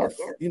Doubs. Start,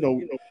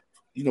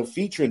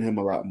 featuring him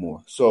a lot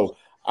more. So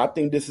I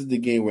think this is the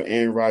game where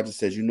Aaron Rodgers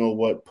says, you know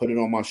what, put it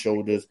on my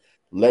shoulders.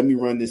 Let me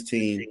run this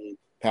team.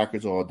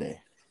 Packers all day.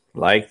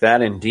 Like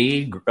that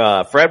indeed.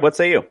 Fred, what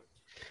say you?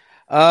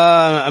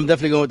 I'm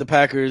definitely going with the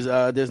Packers.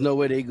 There's no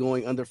way they're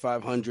going under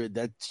 500.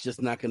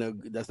 That's not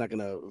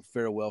gonna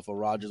fare well for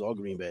Rodgers or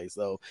Green Bay.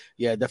 So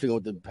yeah, definitely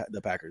going with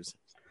the Packers.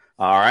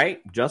 All right,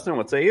 Justin,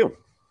 what say you?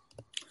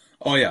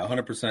 Oh yeah,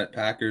 100%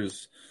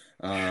 Packers.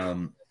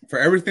 For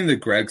everything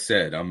that Greg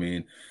said, I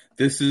mean,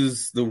 this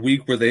is the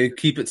week where they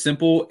keep it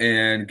simple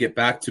and get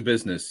back to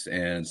business,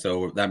 and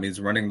so that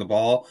means running the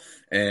ball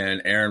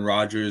and Aaron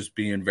Rodgers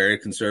being very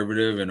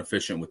conservative and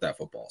efficient with that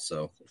football.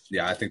 So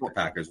yeah, I think the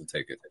Packers will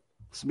take it.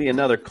 This will be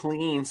another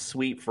clean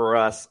sweep for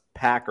us.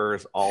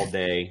 Packers all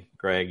day.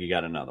 Greg, you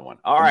got another one.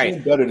 All right.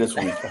 I'm better this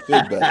week. I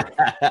feel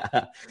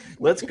better.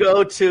 Let's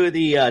go to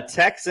the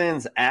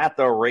Texans at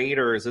the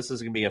Raiders. This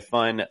is going to be a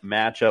fun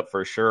matchup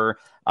for sure.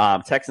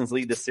 Texans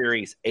lead the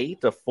series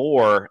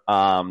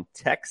 8-4.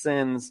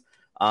 Texans,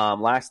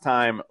 last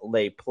time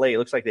they played, it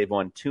looks like they've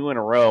won 2 in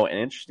a row. And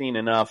interesting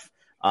enough,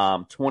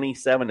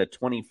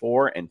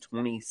 27-24 and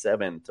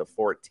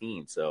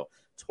 27-14. So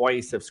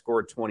twice have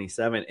scored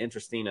 27.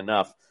 Interesting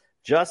enough.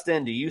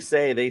 Justin, do you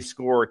say they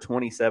score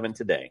 27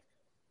 today?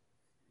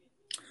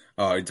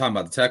 Oh, you're talking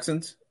about the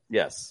Texans?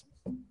 Yes.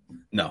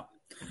 No.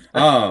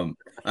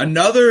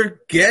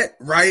 Another get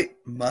right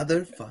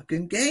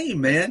motherfucking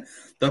game, man.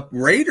 The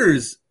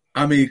Raiders,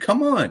 I mean,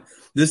 come on.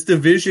 This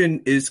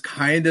division is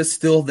kind of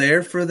still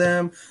there for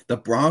them. The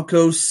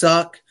Broncos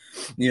suck.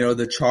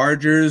 The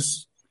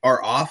Chargers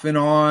are off and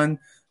on.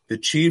 The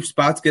Chiefs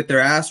about to get their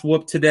ass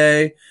whooped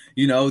today.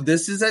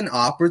 This is an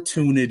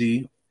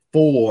opportunity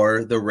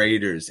for the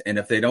Raiders. And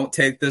if they don't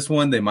take this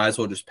one, they might as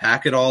well just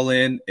pack it all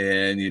in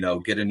and,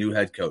 get a new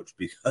head coach,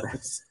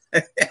 because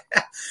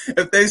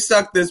if they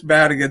suck this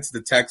bad against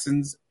the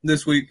Texans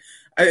this week,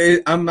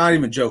 I'm not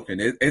even joking.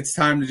 It's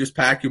time to just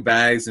pack your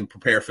bags and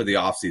prepare for the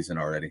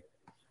offseason already.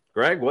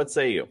 Greg, what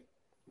say you?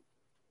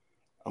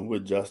 I'm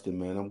with Justin,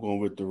 man. I'm going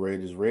with the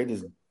Raiders.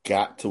 Raiders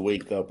got to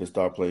wake up and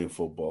start playing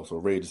football. So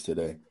Raiders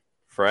today.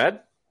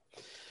 Fred?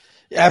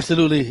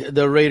 Absolutely.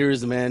 The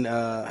Raiders, man,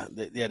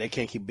 they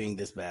can't keep being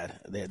this bad.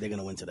 They're going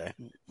to win today.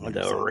 100%.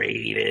 The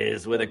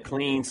Raiders with a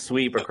clean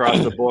sweep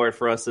across the board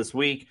for us this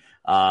week.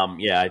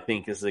 I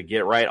think this is a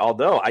get right.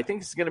 Although I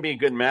think it's going to be a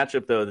good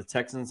matchup, though. The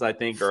Texans, I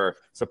think, are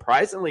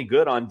surprisingly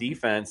good on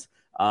defense.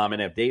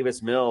 And if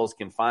Davis Mills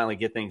can finally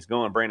get things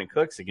going, Brandon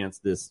Cooks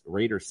against this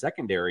Raiders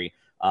secondary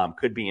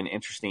could be an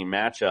interesting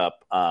matchup,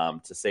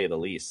 to say the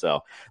least.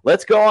 So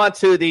let's go on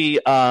to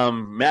the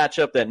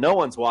matchup that no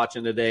one's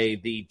watching today.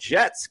 The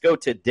Jets go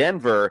to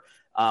Denver,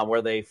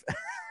 where they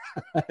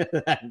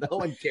no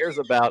one cares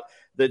about.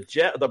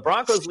 The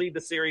Broncos lead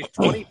the series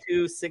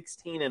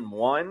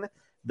 22-16-1.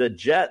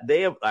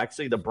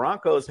 The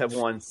Broncos have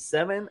won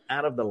 7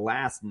 out of the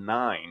last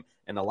 9,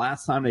 and the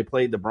last time they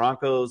played, the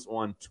Broncos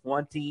won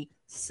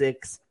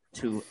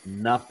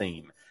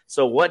 26-0.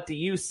 So what do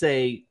you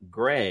say,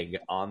 Greg,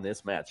 on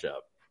this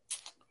matchup?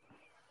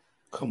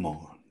 Come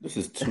on. This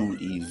is too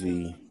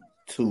easy.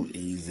 Too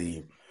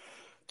easy.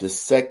 The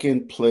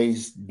second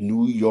place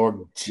New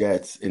York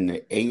Jets in the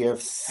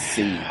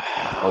AFC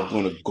are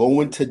going to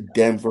go into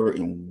Denver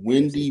in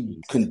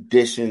windy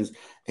conditions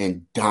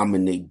and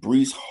dominate.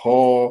 Breece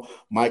Hall,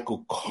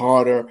 Michael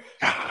Carter.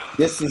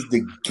 This is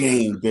the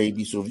game,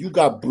 baby. So if you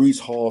got Breece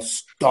Hall,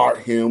 start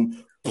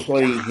him,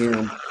 play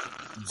him.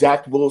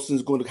 Zach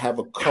Wilson's going to have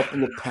a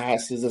couple of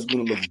passes that's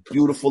going to look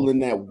beautiful in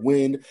that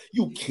wind.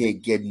 You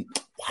can't get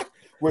what?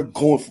 We're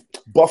going for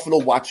Buffalo.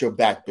 Watch your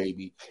back,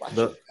 baby.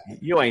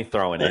 You ain't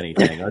throwing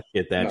anything. Let's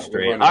get that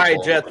straight. All right,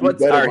 Jets.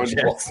 What's our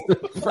Jets?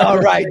 All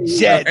right,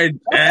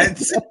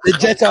 Jets. The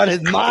Jets on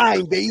his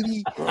mind,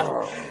 baby.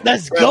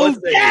 Let's go,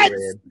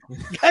 Jets.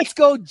 Let's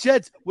go,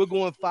 Jets. We're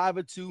going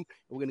 5-2.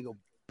 We're going to go.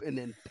 And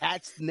then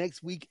Pats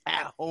next week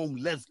at home.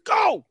 Let's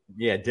go.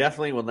 Yeah,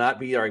 definitely will not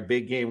be our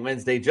big game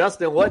Wednesday.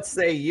 Justin, what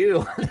say you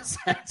on this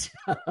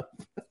matchup?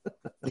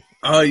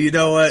 Oh, you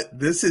know what?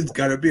 This is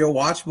going to be a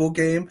watchable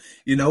game.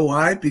 You know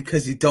why?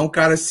 Because you don't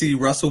got to see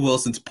Russell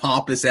Wilson's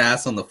pompous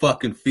ass on the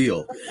fucking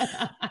field.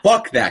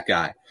 Fuck that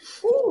guy.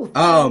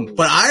 But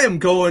I am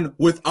going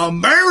with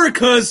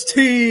America's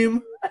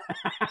team,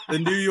 the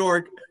New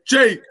York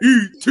Jets,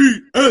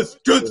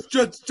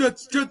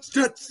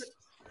 Jets.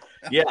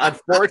 Yeah,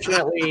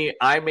 unfortunately,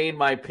 I made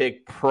my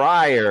pick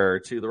prior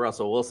to the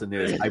Russell Wilson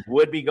news. I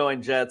would be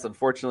going Jets.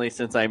 Unfortunately,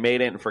 since I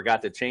made it and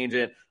forgot to change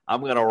it, I'm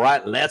going to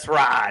ride. Let's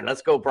ride.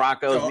 Let's go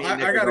Broncos. So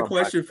I got a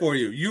question for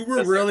you. You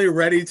were really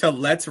ready to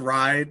let's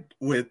ride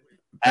with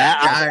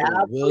that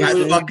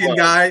fucking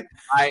guy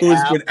who's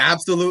been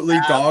absolutely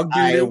dog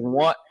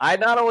doo. I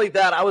not only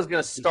that, I was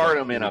going to start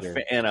him in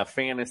a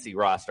fantasy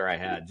roster I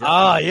had. He's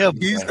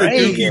the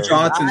Dookie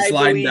Johnson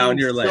sliding down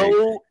your leg.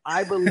 So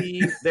I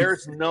believe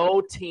there's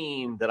no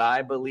team that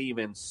I believe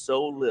in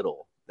so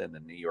little than the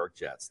New York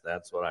Jets.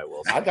 That's what I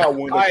will say. I got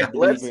one that I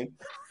believe in.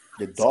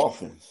 The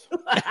Dolphins. You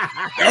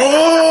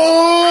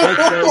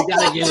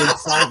gotta get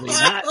insulting.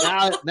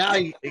 Now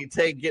you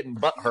take getting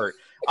butt hurt.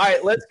 All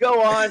right, let's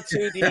go on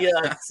to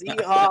the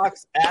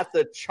Seahawks at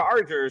the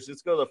Chargers.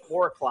 Let's go to the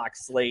 4:00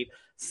 slate.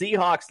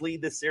 Seahawks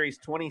lead this series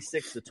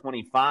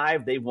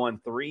 26-25. They've won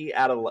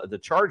the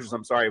Chargers,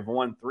 have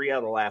won 3 out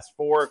of the last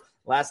 4.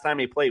 Last time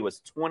they played was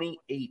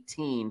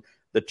 2018.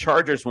 The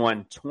Chargers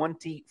won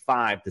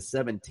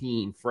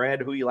 25-17.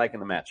 Fred, who you like in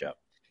the matchup?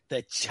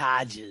 The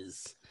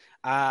Chargers.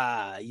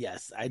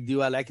 Yes, I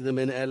do. I like them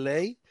in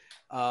LA.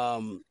 I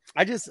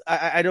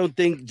don't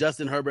think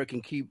Justin Herbert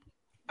can keep.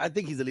 I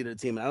think he's the leader of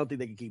the team, and I don't think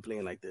they can keep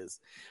playing like this.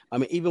 I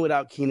mean, even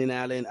without Keenan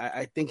Allen,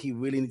 I think he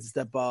really needs to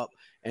step up,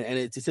 and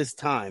it's his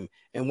time.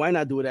 And why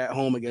not do it at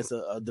home against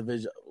a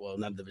division? Well,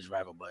 not a division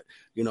rival, but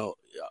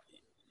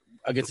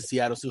against the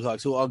Seattle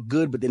Seahawks, who are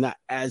good, but they're not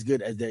as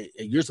good as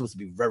you're supposed to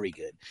be. Very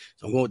good.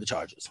 So I'm going with the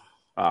Chargers.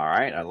 All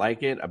right, I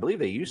like it. I believe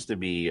they used to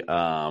be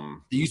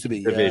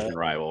division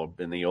rival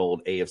in the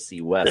old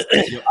AFC West.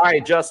 All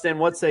right, Justin,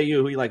 what say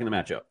you? Who you like in the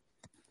matchup?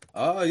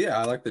 Yeah,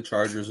 I like the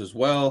Chargers as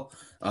well.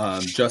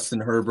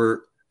 Justin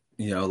Herbert,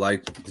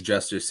 like the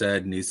Jester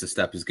said, needs to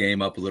step his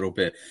game up a little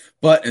bit.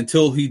 But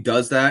until he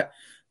does that,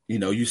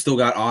 you still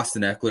got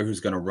Austin Eckler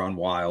who's going to run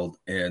wild,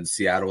 and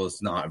Seattle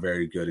is not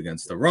very good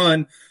against the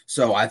run.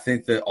 So I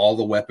think that all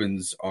the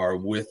weapons are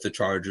with the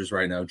Chargers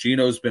right now.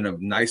 Geno's been a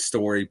nice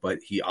story, but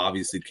he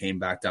obviously came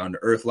back down to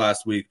earth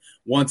last week.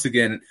 Once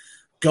again,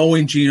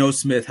 going Geno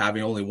Smith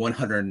having only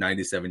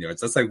 197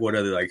 yards. That's like one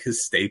of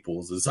his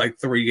staples. It's like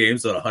 3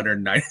 games with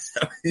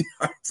 197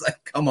 yards.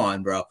 Like, come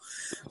on, bro.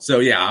 So,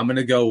 yeah, I'm going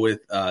to go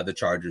with the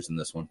Chargers in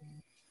this one.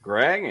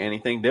 Greg,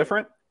 anything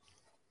different?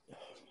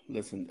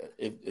 Listen,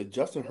 if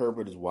Justin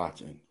Herbert is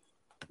watching,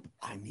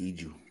 I need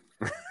you.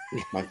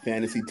 My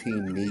fantasy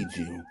team needs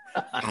you.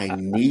 I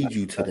need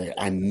you today.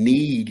 I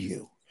need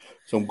you.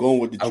 So I'm going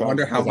with the Chargers. I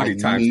wonder how many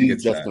times he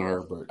gets Justin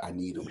Herbert. I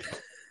need him.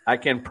 I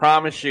can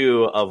promise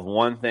you of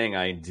one thing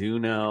I do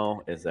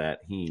know is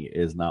that he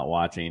is not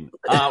watching.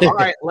 All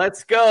right,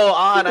 let's go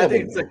on. I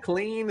think it's a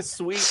clean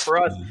sweep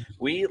for us.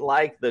 We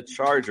like the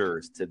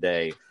Chargers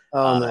today.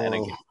 Oh, no. And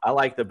again, I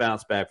like the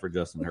bounce back for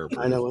Justin Herbert.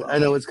 I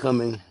know it's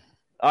coming.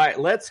 All right,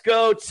 let's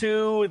go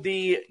to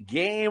the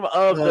game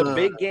of the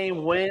big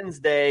game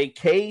Wednesday.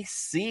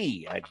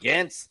 KC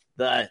against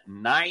the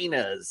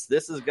Niners.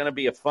 This is going to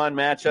be a fun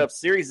matchup.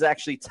 Series is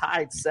actually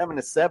tied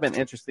 7-7,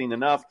 interesting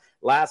enough.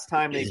 Last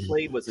time they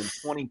played was in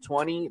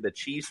 2020. The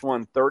Chiefs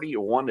won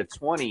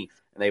 31-20,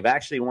 and they've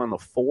actually won the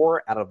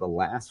 4 out of the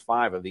last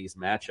 5 of these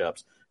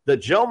matchups. The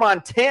Joe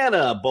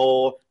Montana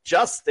Bowl.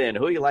 Justin,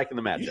 who you like in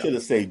the matchup? You should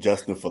have said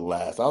Justin for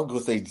last. I was going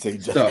to say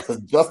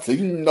Justin. Justin,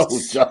 you know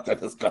Justin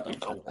is going to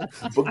go.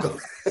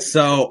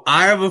 So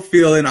I have a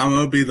feeling I'm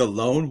going to be the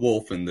lone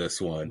wolf in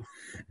this one.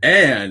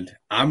 And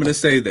I'm going to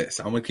say this.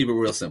 I'm going to keep it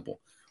real simple.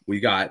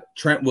 We got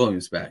Trent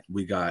Williams back.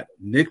 We got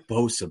Nick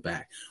Bosa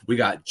back. We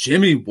got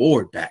Jimmy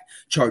Ward back.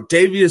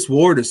 Chardavius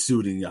Ward is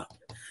suiting up.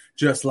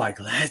 Just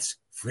like, let's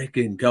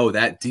freaking go.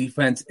 That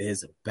defense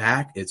is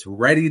back. It's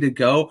ready to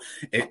go.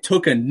 It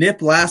took a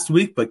nip last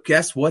week, but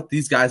guess what?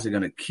 These guys are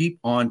going to keep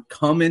on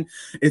coming.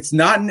 It's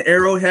not an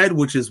Arrowhead,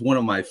 which is one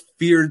of my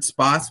feared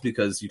spots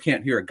because you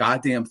can't hear a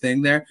goddamn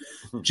thing there.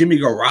 Jimmy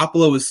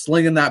Garoppolo is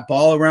slinging that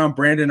ball around.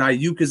 Brandon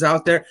Ayuk is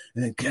out there.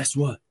 And then guess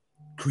what?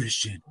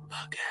 Christian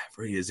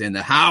McCaffrey is in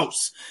the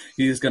house.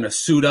 He is going to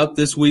suit up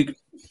this week.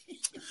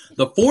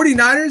 The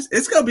 49ers,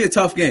 it's going to be a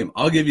tough game.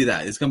 I'll give you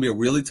that. It's going to be a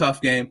really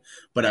tough game.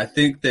 But I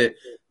think that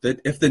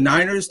if the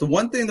Niners, the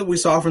one thing that we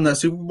saw from that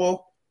Super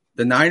Bowl,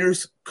 the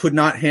Niners could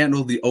not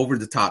handle the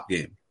over-the-top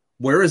game.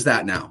 Where is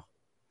that now?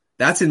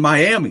 That's in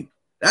Miami.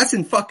 That's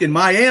in fucking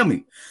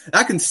Miami.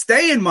 That can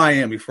stay in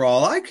Miami for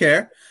all I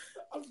care.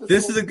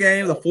 This is a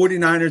game the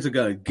 49ers are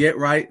going to get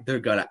right. They're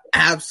going to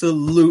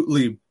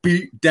absolutely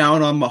beat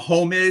down on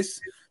Mahomes.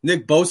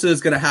 Nick Bosa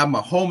is going to have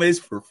Mahomes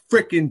for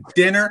freaking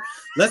dinner.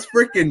 Let's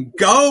freaking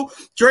go.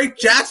 Drake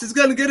Jackson's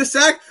going to get a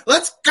sack.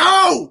 Let's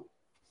go.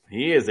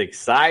 He is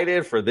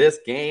excited for this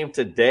game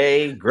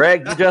today.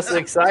 Greg, you just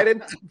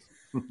excited?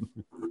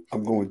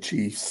 I'm going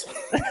Chiefs.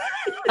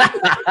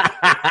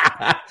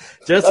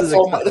 Just as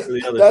excited for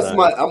the other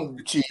side.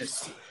 I'm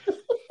Chiefs.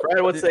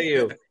 Fred, what say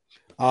you?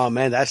 Oh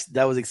man,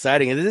 that was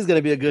exciting, and this is going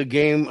to be a good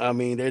game. I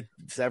mean,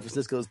 San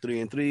Francisco's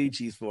 3-3,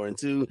 Chiefs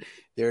 4-2.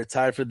 They're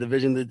tied for the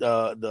division.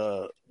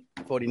 The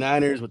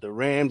 49ers with the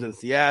Rams and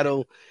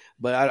Seattle,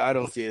 but I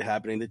don't see it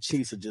happening. The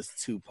Chiefs are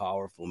just too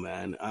powerful,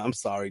 man. I'm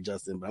sorry,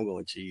 Justin, but I'm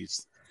going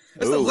Chiefs.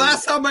 That's the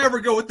last time I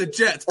ever go with the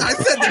Jets. I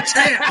said the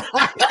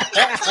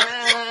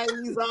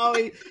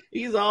champ.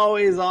 He's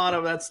always on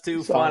him. That's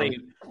too funny.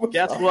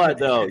 Guess what,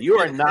 though? You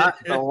are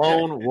not the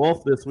lone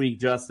wolf this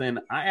week, Justin.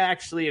 I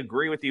actually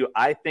agree with you.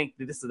 I think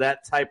this is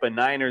that type of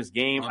Niners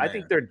game. I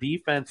think their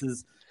defense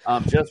is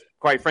just,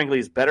 quite frankly,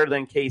 is better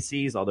than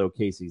KC's, although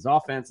KC's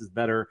offense is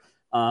better,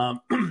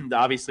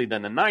 obviously,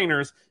 than the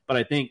Niners. But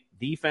I think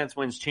defense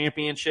wins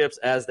championships.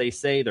 As they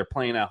say, they're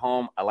playing at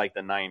home. I like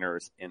the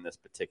Niners in this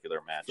particular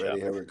matchup.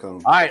 Here it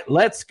comes. All right,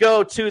 let's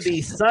go to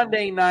the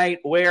Sunday night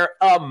where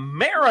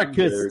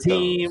America's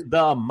team,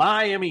 the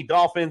Miami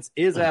Dolphins,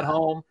 is at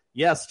home.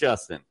 Yes,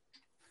 Justin.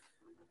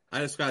 I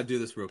just got to do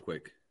this real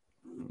quick.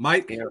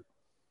 Mike.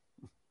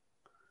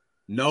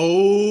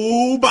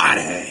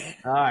 Nobody.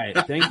 All right.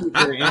 Thank you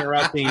for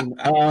interrupting.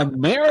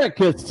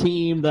 America's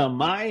team, the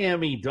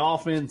Miami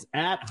Dolphins,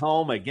 at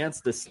home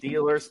against the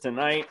Steelers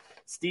tonight.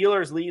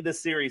 Steelers lead the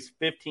series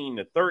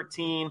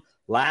 15-13.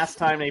 Last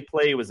time they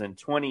played was in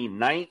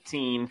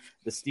 2019.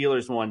 The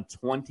Steelers won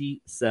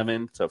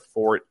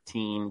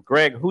 27-14.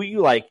 Greg, who you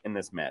like in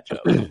this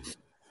matchup?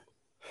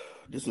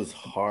 This was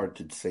hard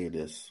to say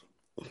this,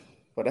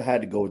 but I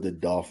had to go with the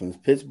Dolphins.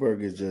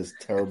 Pittsburgh is just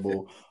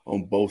terrible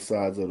on both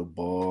sides of the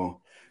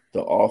ball.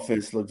 The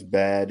offense looks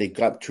bad. They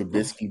got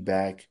Trubisky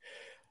back.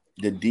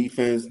 The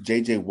defense,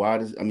 TJ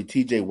Watt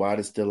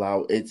is still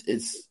out.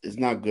 It's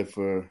not good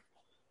for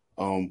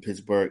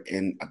Pittsburgh.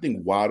 And I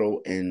think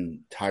Waddle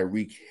and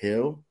Tyreek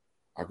Hill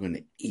are going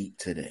to eat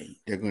today.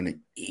 They're going to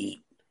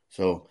eat.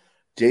 So,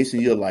 Jason,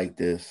 you'll like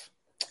this.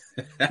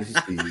 This is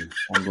for you.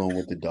 I'm going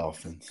with the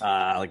Dolphins.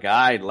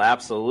 I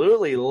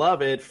absolutely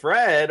love it.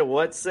 Fred,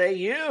 what say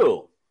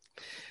you?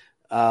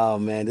 Oh,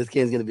 man, this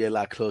game's going to be a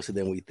lot closer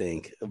than we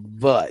think.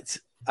 But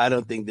I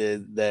don't think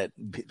that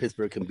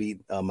Pittsburgh can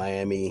beat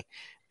Miami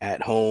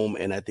at home,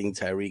 and I think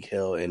Tyreek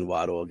Hill and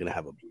Waddle are going to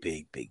have a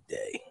big, big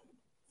day.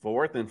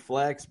 Fourth and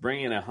flex,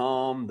 bringing it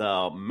home. The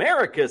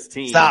America's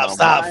team. Stop,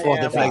 fourth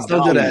and flex.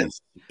 Don't do that.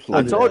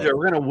 I told you,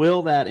 we're going to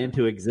will that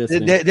into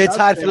existence. They're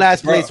tied for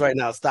last place right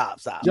now. Stop.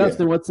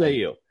 Justin, what say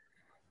you?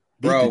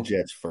 Bro,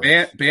 Jets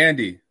first.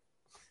 Bandy,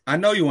 I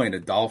know you ain't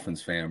a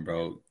Dolphins fan,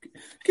 bro.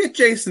 Get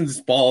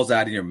Jason's balls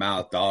out of your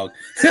mouth, dog.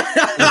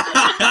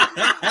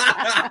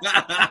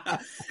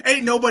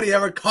 Ain't nobody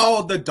ever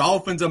called the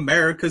Dolphins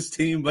America's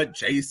team but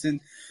Jason.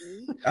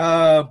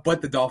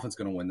 But the Dolphins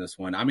gonna win this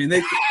one. I mean,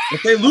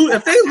 if they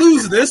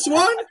lose this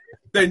one,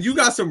 then you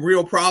got some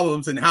real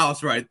problems in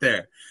house right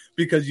there.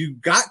 Because you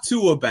got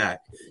Tua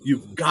back,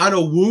 you've got a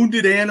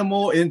wounded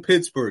animal in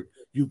Pittsburgh,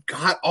 you've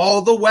got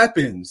all the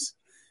weapons.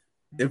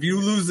 If you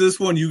lose this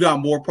one, you got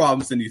more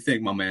problems than you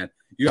think, my man.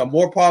 You got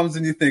more problems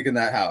than you think in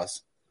that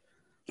house.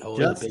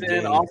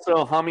 Justin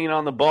also humming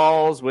on the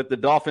balls with the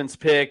Dolphins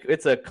pick.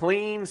 It's a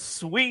clean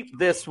sweep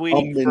this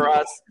week for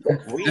us.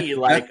 We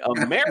like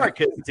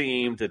America's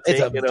team to take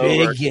it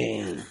over. Big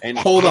game. And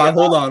hold on.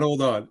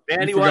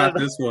 Man, you forgot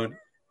this one.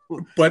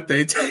 But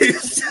they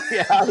taste.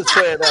 Yeah, I was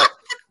saying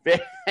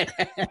that.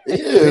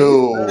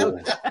 Ew.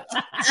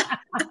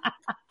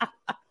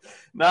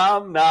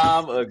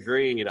 Nom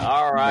agreed.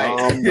 All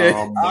right.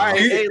 Nom. All right.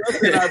 Hey,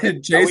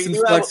 listen, Jason's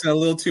flexing a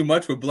little too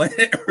much with Blaine.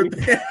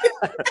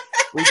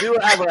 We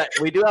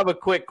do have a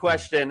quick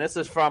question. This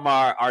is from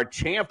our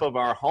champ of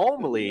our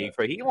home league.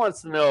 He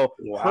wants to know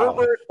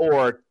Herbert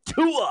or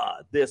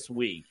Tua this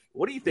week.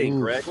 What do you think,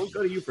 Greg? We'll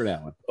go to you for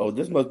that one. Oh,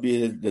 this must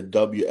be the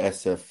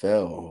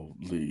WSFL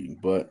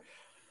league, but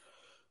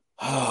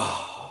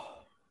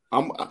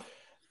I'm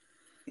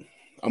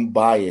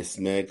biased,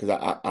 man,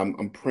 because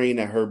I'm praying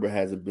that Herbert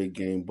has a big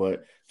game,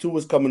 but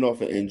Tua's coming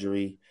off an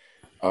injury.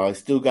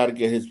 Still got to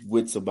get his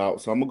wits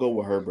about, so I'm gonna go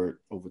with Herbert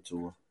over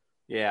Tua.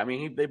 Yeah, I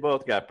mean they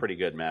both got pretty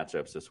good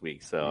matchups this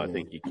week, so I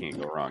think you can't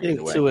go wrong. I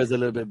think Tua is a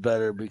little bit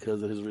better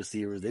because of his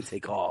receivers. They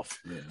take off.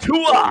 Yeah.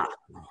 Tua.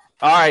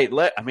 All right,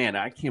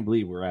 I can't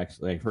believe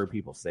I've heard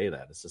people say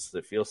that.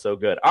 It feels so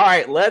good. All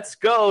right, let's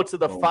go to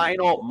the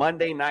final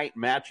Monday night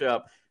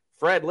matchup.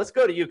 Fred, let's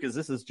go to you because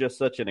this is just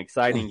such an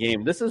exciting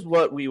game. This is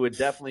what we would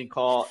definitely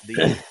call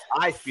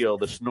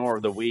the snore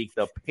of the week.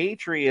 The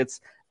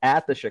Patriots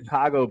at the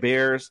Chicago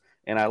Bears.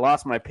 And I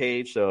lost my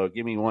page, so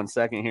give me 1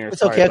 second here.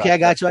 It's okay. I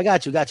got you.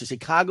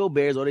 Chicago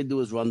Bears, all they do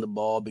is run the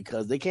ball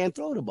because they can't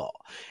throw the ball.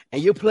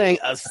 And you're playing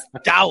a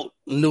stout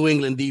New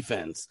England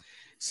defense.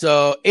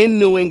 So in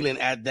New England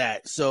at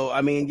that. So,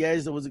 I mean,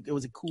 yes, it was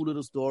a cool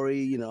little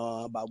story,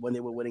 about when they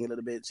were winning a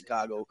little bit in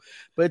Chicago.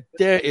 But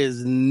there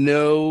is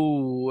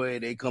no way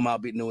they come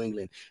out beat New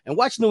England. And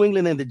watch New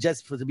England and the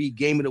Jets to be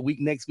game of the week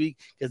next week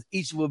because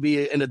each will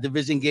be in a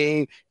division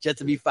game. Jets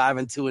to be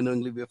 5-2 and New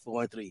England be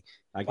 4-3.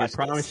 I can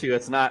promise you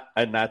that's not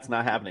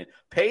happening.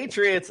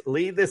 Patriots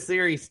lead this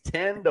series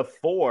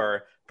 10-4.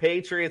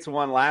 Patriots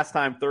won last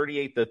time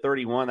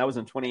 38-31. That was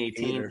in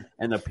 2018.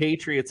 And the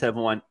Patriots have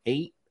won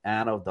 8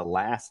 out of the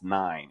last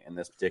 9 in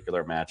this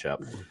particular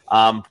matchup.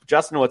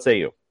 Justin, what say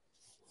you?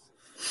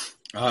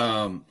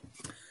 How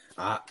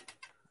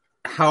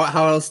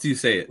else do you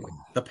say it?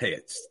 The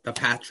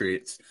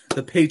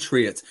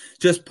Patriots.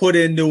 Just put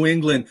in New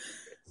England.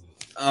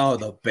 Oh,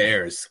 the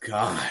Bears.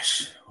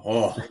 Gosh.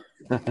 Oh.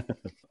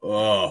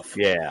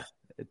 Yeah.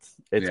 It's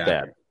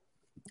bad.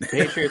 The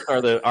Patriots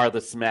are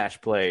the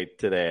smash play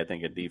today, I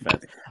think, in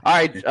defense. All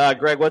right,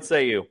 Greg, what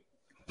say you?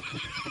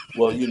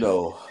 Well,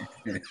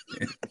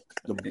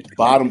 the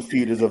bottom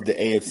feeders of the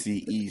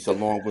AFC East,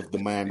 along with the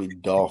Miami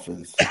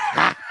Dolphins.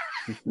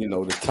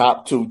 The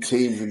top 2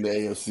 teams in the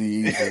AFC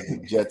East are the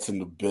Jets and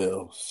the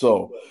Bills.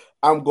 So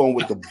I'm going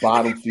with the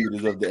bottom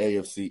feeders of the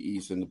AFC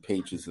East and the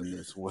Patriots in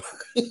this one.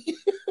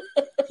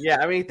 Yeah,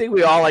 I mean, I think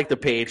we all like the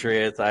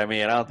Patriots. I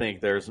mean, I don't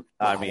think there's,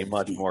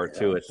 much more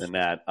to it than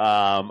that.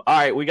 All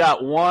right, we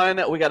got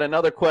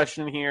another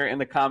question here in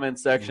the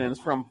comments section. It's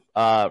from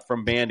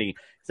Bandy.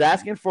 He's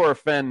asking for a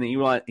friend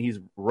that he's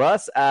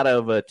Russ out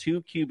of a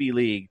 2 QB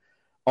league.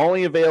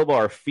 Only available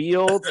are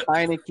Fields,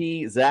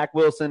 Heineke, Zach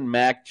Wilson,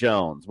 Mac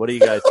Jones. What do you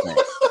guys think?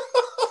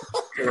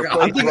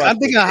 I'm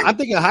thinking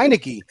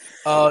Heineke.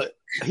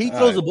 He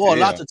throws the ball a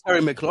lot to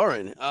Terry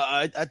McLaurin.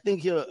 I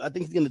think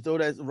he's going to throw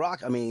that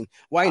rock. I mean,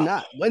 why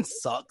not?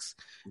 Wentz sucks,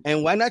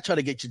 and why not try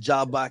to get your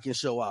job back and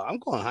show out? I'm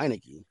going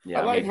Heineke. Yeah,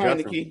 I like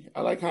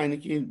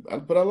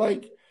Heineke, but I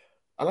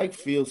like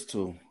Fields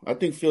too. I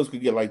think Fields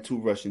could get like 2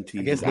 rushing TDs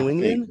against New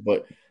England,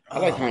 but I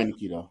like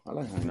Heineke though.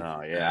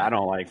 No, yeah, I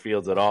don't like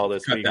Fields at all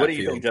this week. What do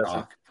you think,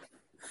 Justin?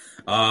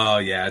 Oh,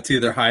 yeah, it's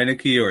either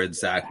Heineke or it's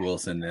Zach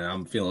Wilson, and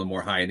I'm feeling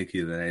more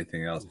Heineke than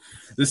anything else.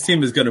 This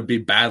team is going to be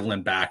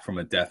battling back from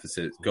a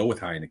deficit. Go with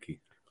Heineke.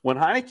 When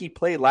Heineke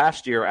played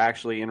last year,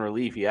 actually, in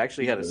relief, he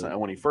actually had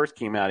when he first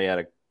came out, he had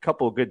a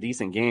couple of good,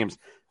 decent games.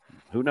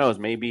 Who knows?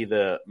 Maybe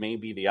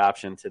the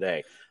option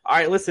today. All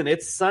right, listen,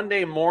 it's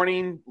Sunday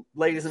morning,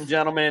 ladies and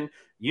gentlemen.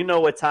 You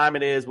know what time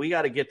it is. We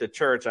got to get to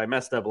church. I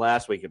messed up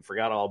last week and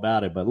forgot all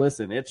about it. But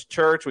listen, it's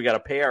church. We got to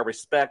pay our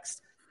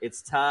respects.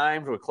 It's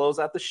time to close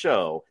out the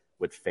show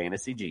with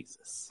Fantasy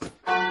Jesus.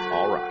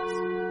 All rise.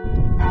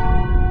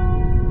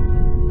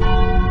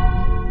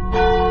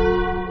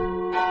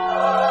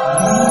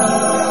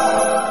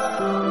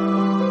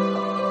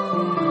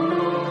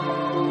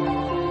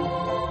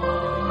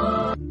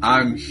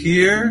 I'm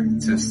here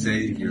to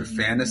save your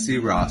fantasy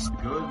roster.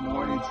 Good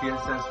morning,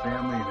 TSS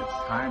family, and it's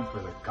time for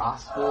the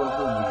Gospel of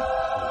the Week.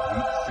 For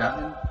Week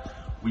 7,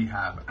 we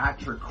have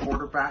at your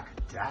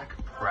quarterback, Dak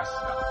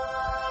Prescott.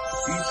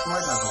 Detroit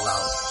has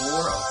allowed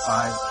 4 of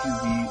 5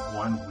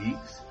 QB1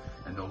 weeks,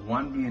 and the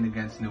one being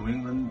against New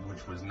England,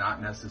 which was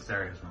not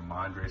necessary as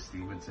Ramondre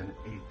Stevenson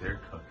ate their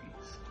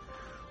cookies.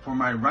 For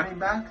my running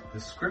back, the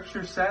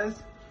scripture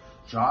says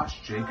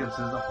Josh Jacobs is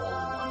the holy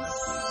one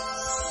this week.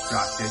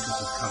 Josh Jacobs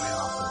is coming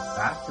off of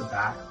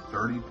back-to-back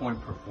 30-point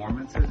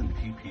performances in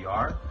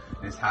PPR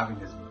and is having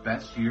his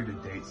best year to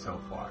date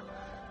so far.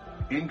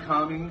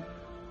 Incoming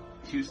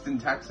Houston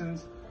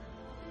Texans,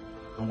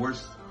 the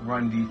worst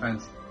run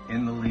defense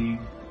in the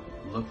league.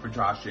 Look for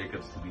Josh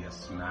Jacobs to be a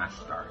smash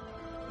start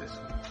this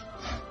week.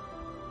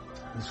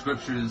 The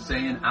scripture is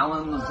saying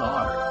Allen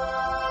Lazard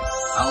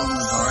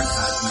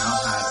has now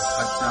had a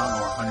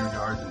touchdown or 100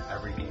 yards in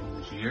every game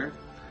this year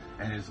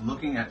and is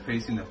looking at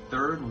facing the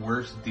third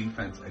worst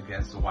defense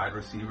against the wide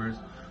receivers.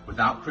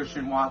 Without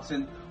Christian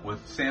Watson, with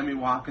Sammy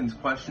Watkins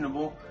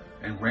questionable,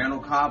 and Randall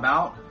Cobb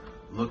out,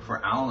 look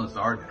for Allen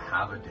Lazard to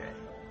have a day.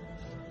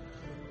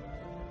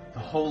 The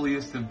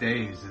holiest of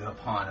days is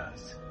upon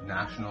us,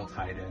 National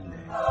Tight End Day.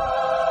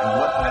 And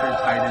what better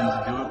tight end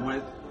to do it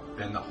with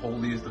than the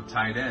holiest of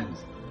tight ends,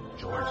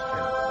 George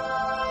Kittle.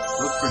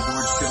 Look for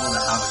George Kittle to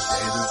have a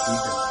day this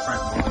week as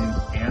Trent Williams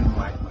and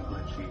Mike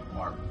McGlinchey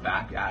are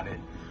back at it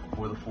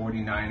for the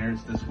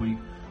 49ers this week,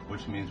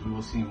 which means we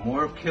will see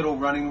more of Kittle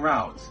running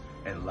routes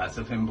and less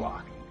of him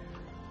blocking.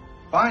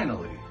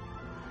 Finally,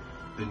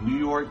 the New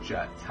York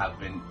Jets have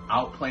been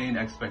outplaying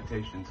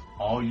expectations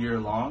all year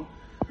long.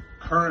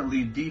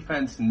 Currently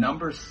defense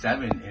number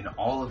 7 in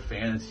all of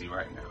fantasy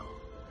right now.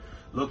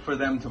 Look for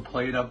them to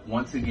play it up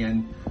once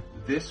again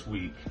this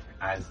week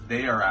as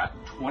they are at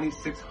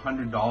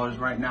 $2,600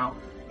 right now,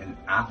 an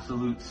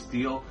absolute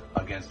steal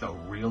against a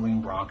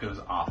reeling Broncos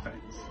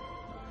offense.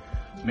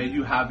 May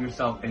you have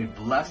yourself a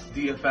blessed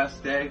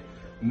DFS day,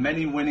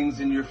 many winnings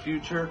in your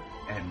future,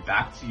 and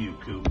back to you,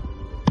 Coop.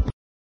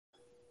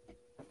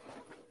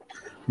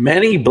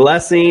 Many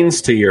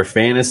blessings to your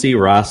fantasy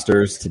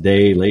rosters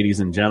today, ladies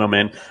and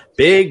gentlemen.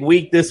 Big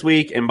week this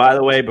week. And by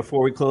the way,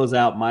 before we close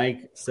out,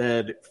 Mike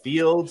said,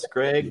 Fields,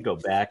 Greg, go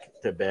back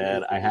to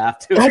bed. I have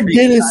to. I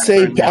didn't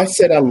say, I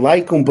said I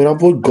like him, but I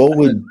would go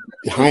with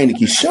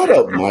Heineke. Shut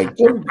up, Mike.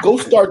 Go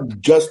start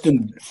Jeff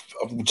Wilson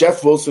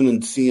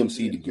and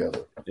CMC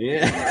together.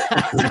 Yeah.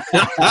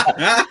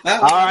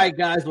 All right,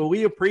 guys. Well,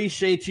 we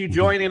appreciate you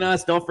joining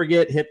us. Don't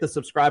forget, hit the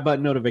subscribe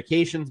button,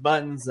 notifications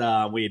buttons.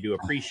 We do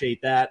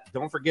appreciate that.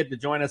 Don't forget to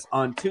join us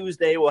on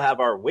Tuesday. We'll have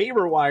our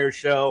waiver wire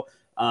show.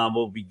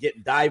 We'll be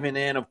diving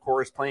in, of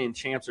course, playing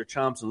champs or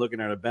chumps and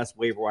looking at our best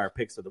waiver wire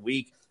picks of the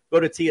week.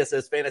 Go to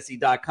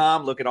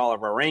TSSFantasy.com, look at all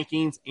of our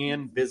rankings,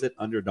 and visit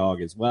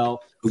Underdog as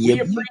well. We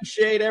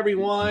appreciate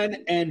everyone,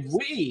 and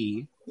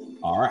we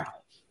are out.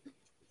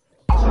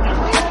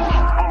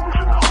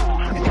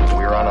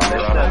 We're on a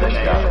mission on this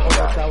guy.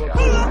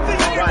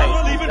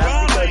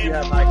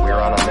 We're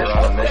on a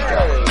mission on this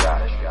guy.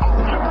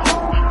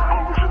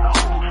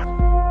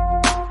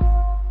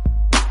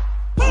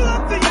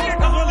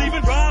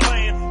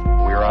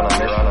 We're on a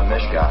mission on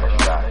this guy.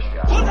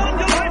 Put on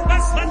your life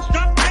vest and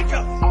stop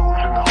anchor.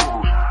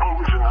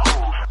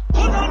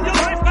 Put on your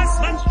life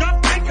vest and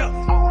stop anchor.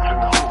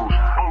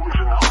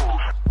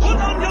 Put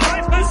on your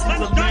life vest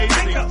and stop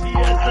anchor.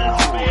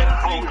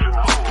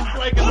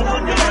 Put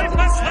on your life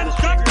vest and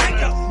stop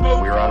anchor.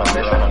 We're on a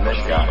mission on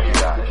this guy.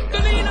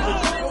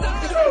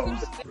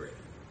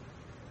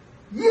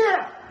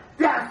 Yeah,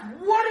 that's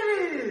what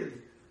it is.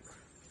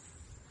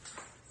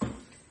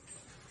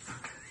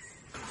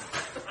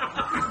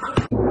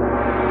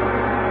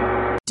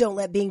 Don't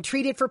let being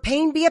treated for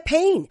pain be a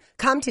pain.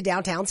 Come to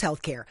Downtown's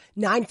Healthcare,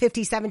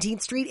 950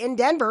 17th Street in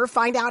Denver.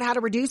 Find out how to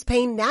reduce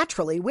pain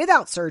naturally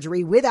without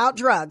surgery, without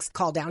drugs.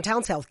 Call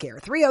Downtown's Healthcare,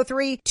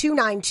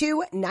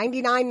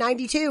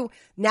 303-292-9992.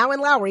 Now in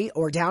Lowry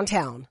or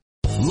downtown.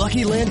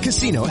 Lucky Land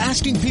Casino,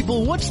 asking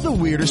people, what's the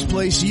weirdest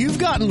place you've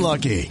gotten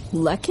lucky?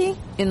 Lucky?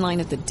 In line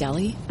at the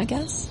deli, I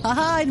guess?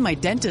 Aha, in my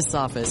dentist's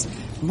office.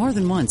 More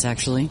than once,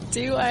 actually.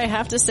 Do I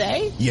have to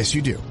say? Yes,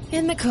 you do.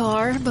 In the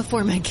car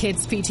before my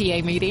kids'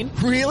 PTA meeting.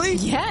 Really?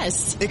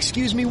 Yes.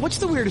 Excuse me, what's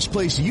the weirdest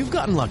place you've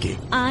gotten lucky?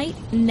 I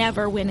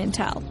never win and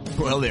tell.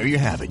 Well, there you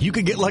have it. You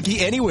can get lucky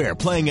anywhere,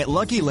 playing at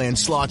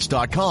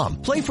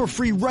LuckyLandSlots.com. Play for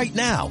free right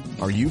now.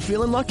 Are you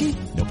feeling lucky?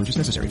 No purchase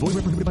necessary. Void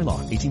where prohibited by law.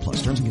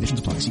 18+. Terms and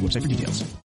conditions apply. See website for details.